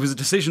 and it was a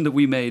decision that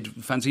we made,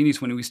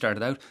 Fanzines, when we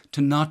started out,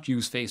 to not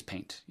use face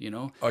paint,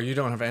 Oh, you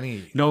don't have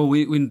any? No,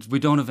 we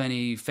don't have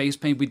any face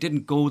paint. We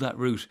didn't go that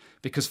route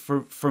because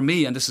for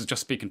me, and this is just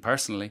speaking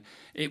personally,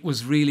 it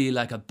was really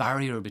like a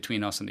barrier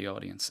between us and the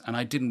audience. And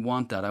I didn't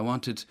want that. I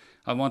wanted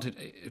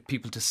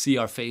people to see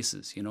our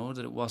faces,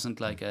 that it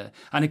wasn't like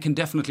and it can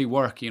definitely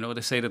work,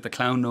 They say that the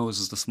clown nose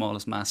is the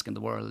smallest mask in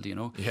the world,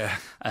 Yeah.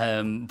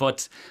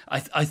 But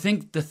I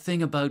think the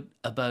thing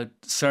about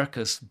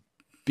circus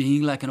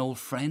being like an old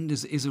friend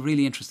is a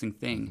really interesting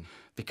thing.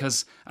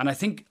 Because, and I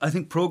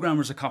think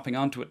programmers are copping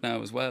onto it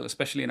now as well,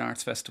 especially in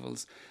arts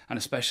festivals and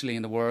especially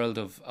in the world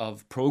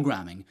of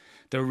programming.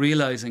 They're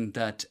realising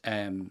that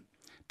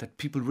that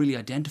people really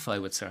identify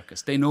with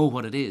circus. They know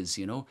what it is,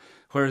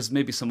 whereas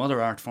maybe some other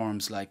art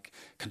forms like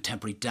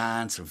contemporary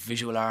dance or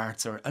visual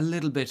arts are a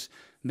little bit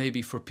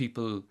maybe for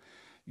people,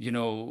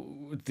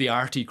 the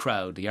arty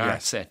crowd, the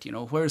art set,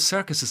 whereas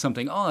circus is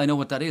something, I know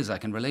what that is, I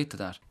can relate to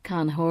that.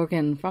 Con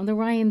Horgan from The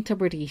Ryan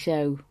Tubridy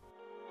Show.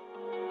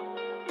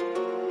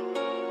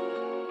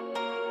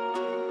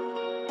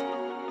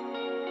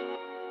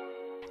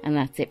 And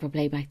that's it for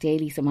Playback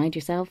Daily, so mind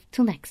yourself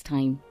till next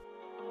time.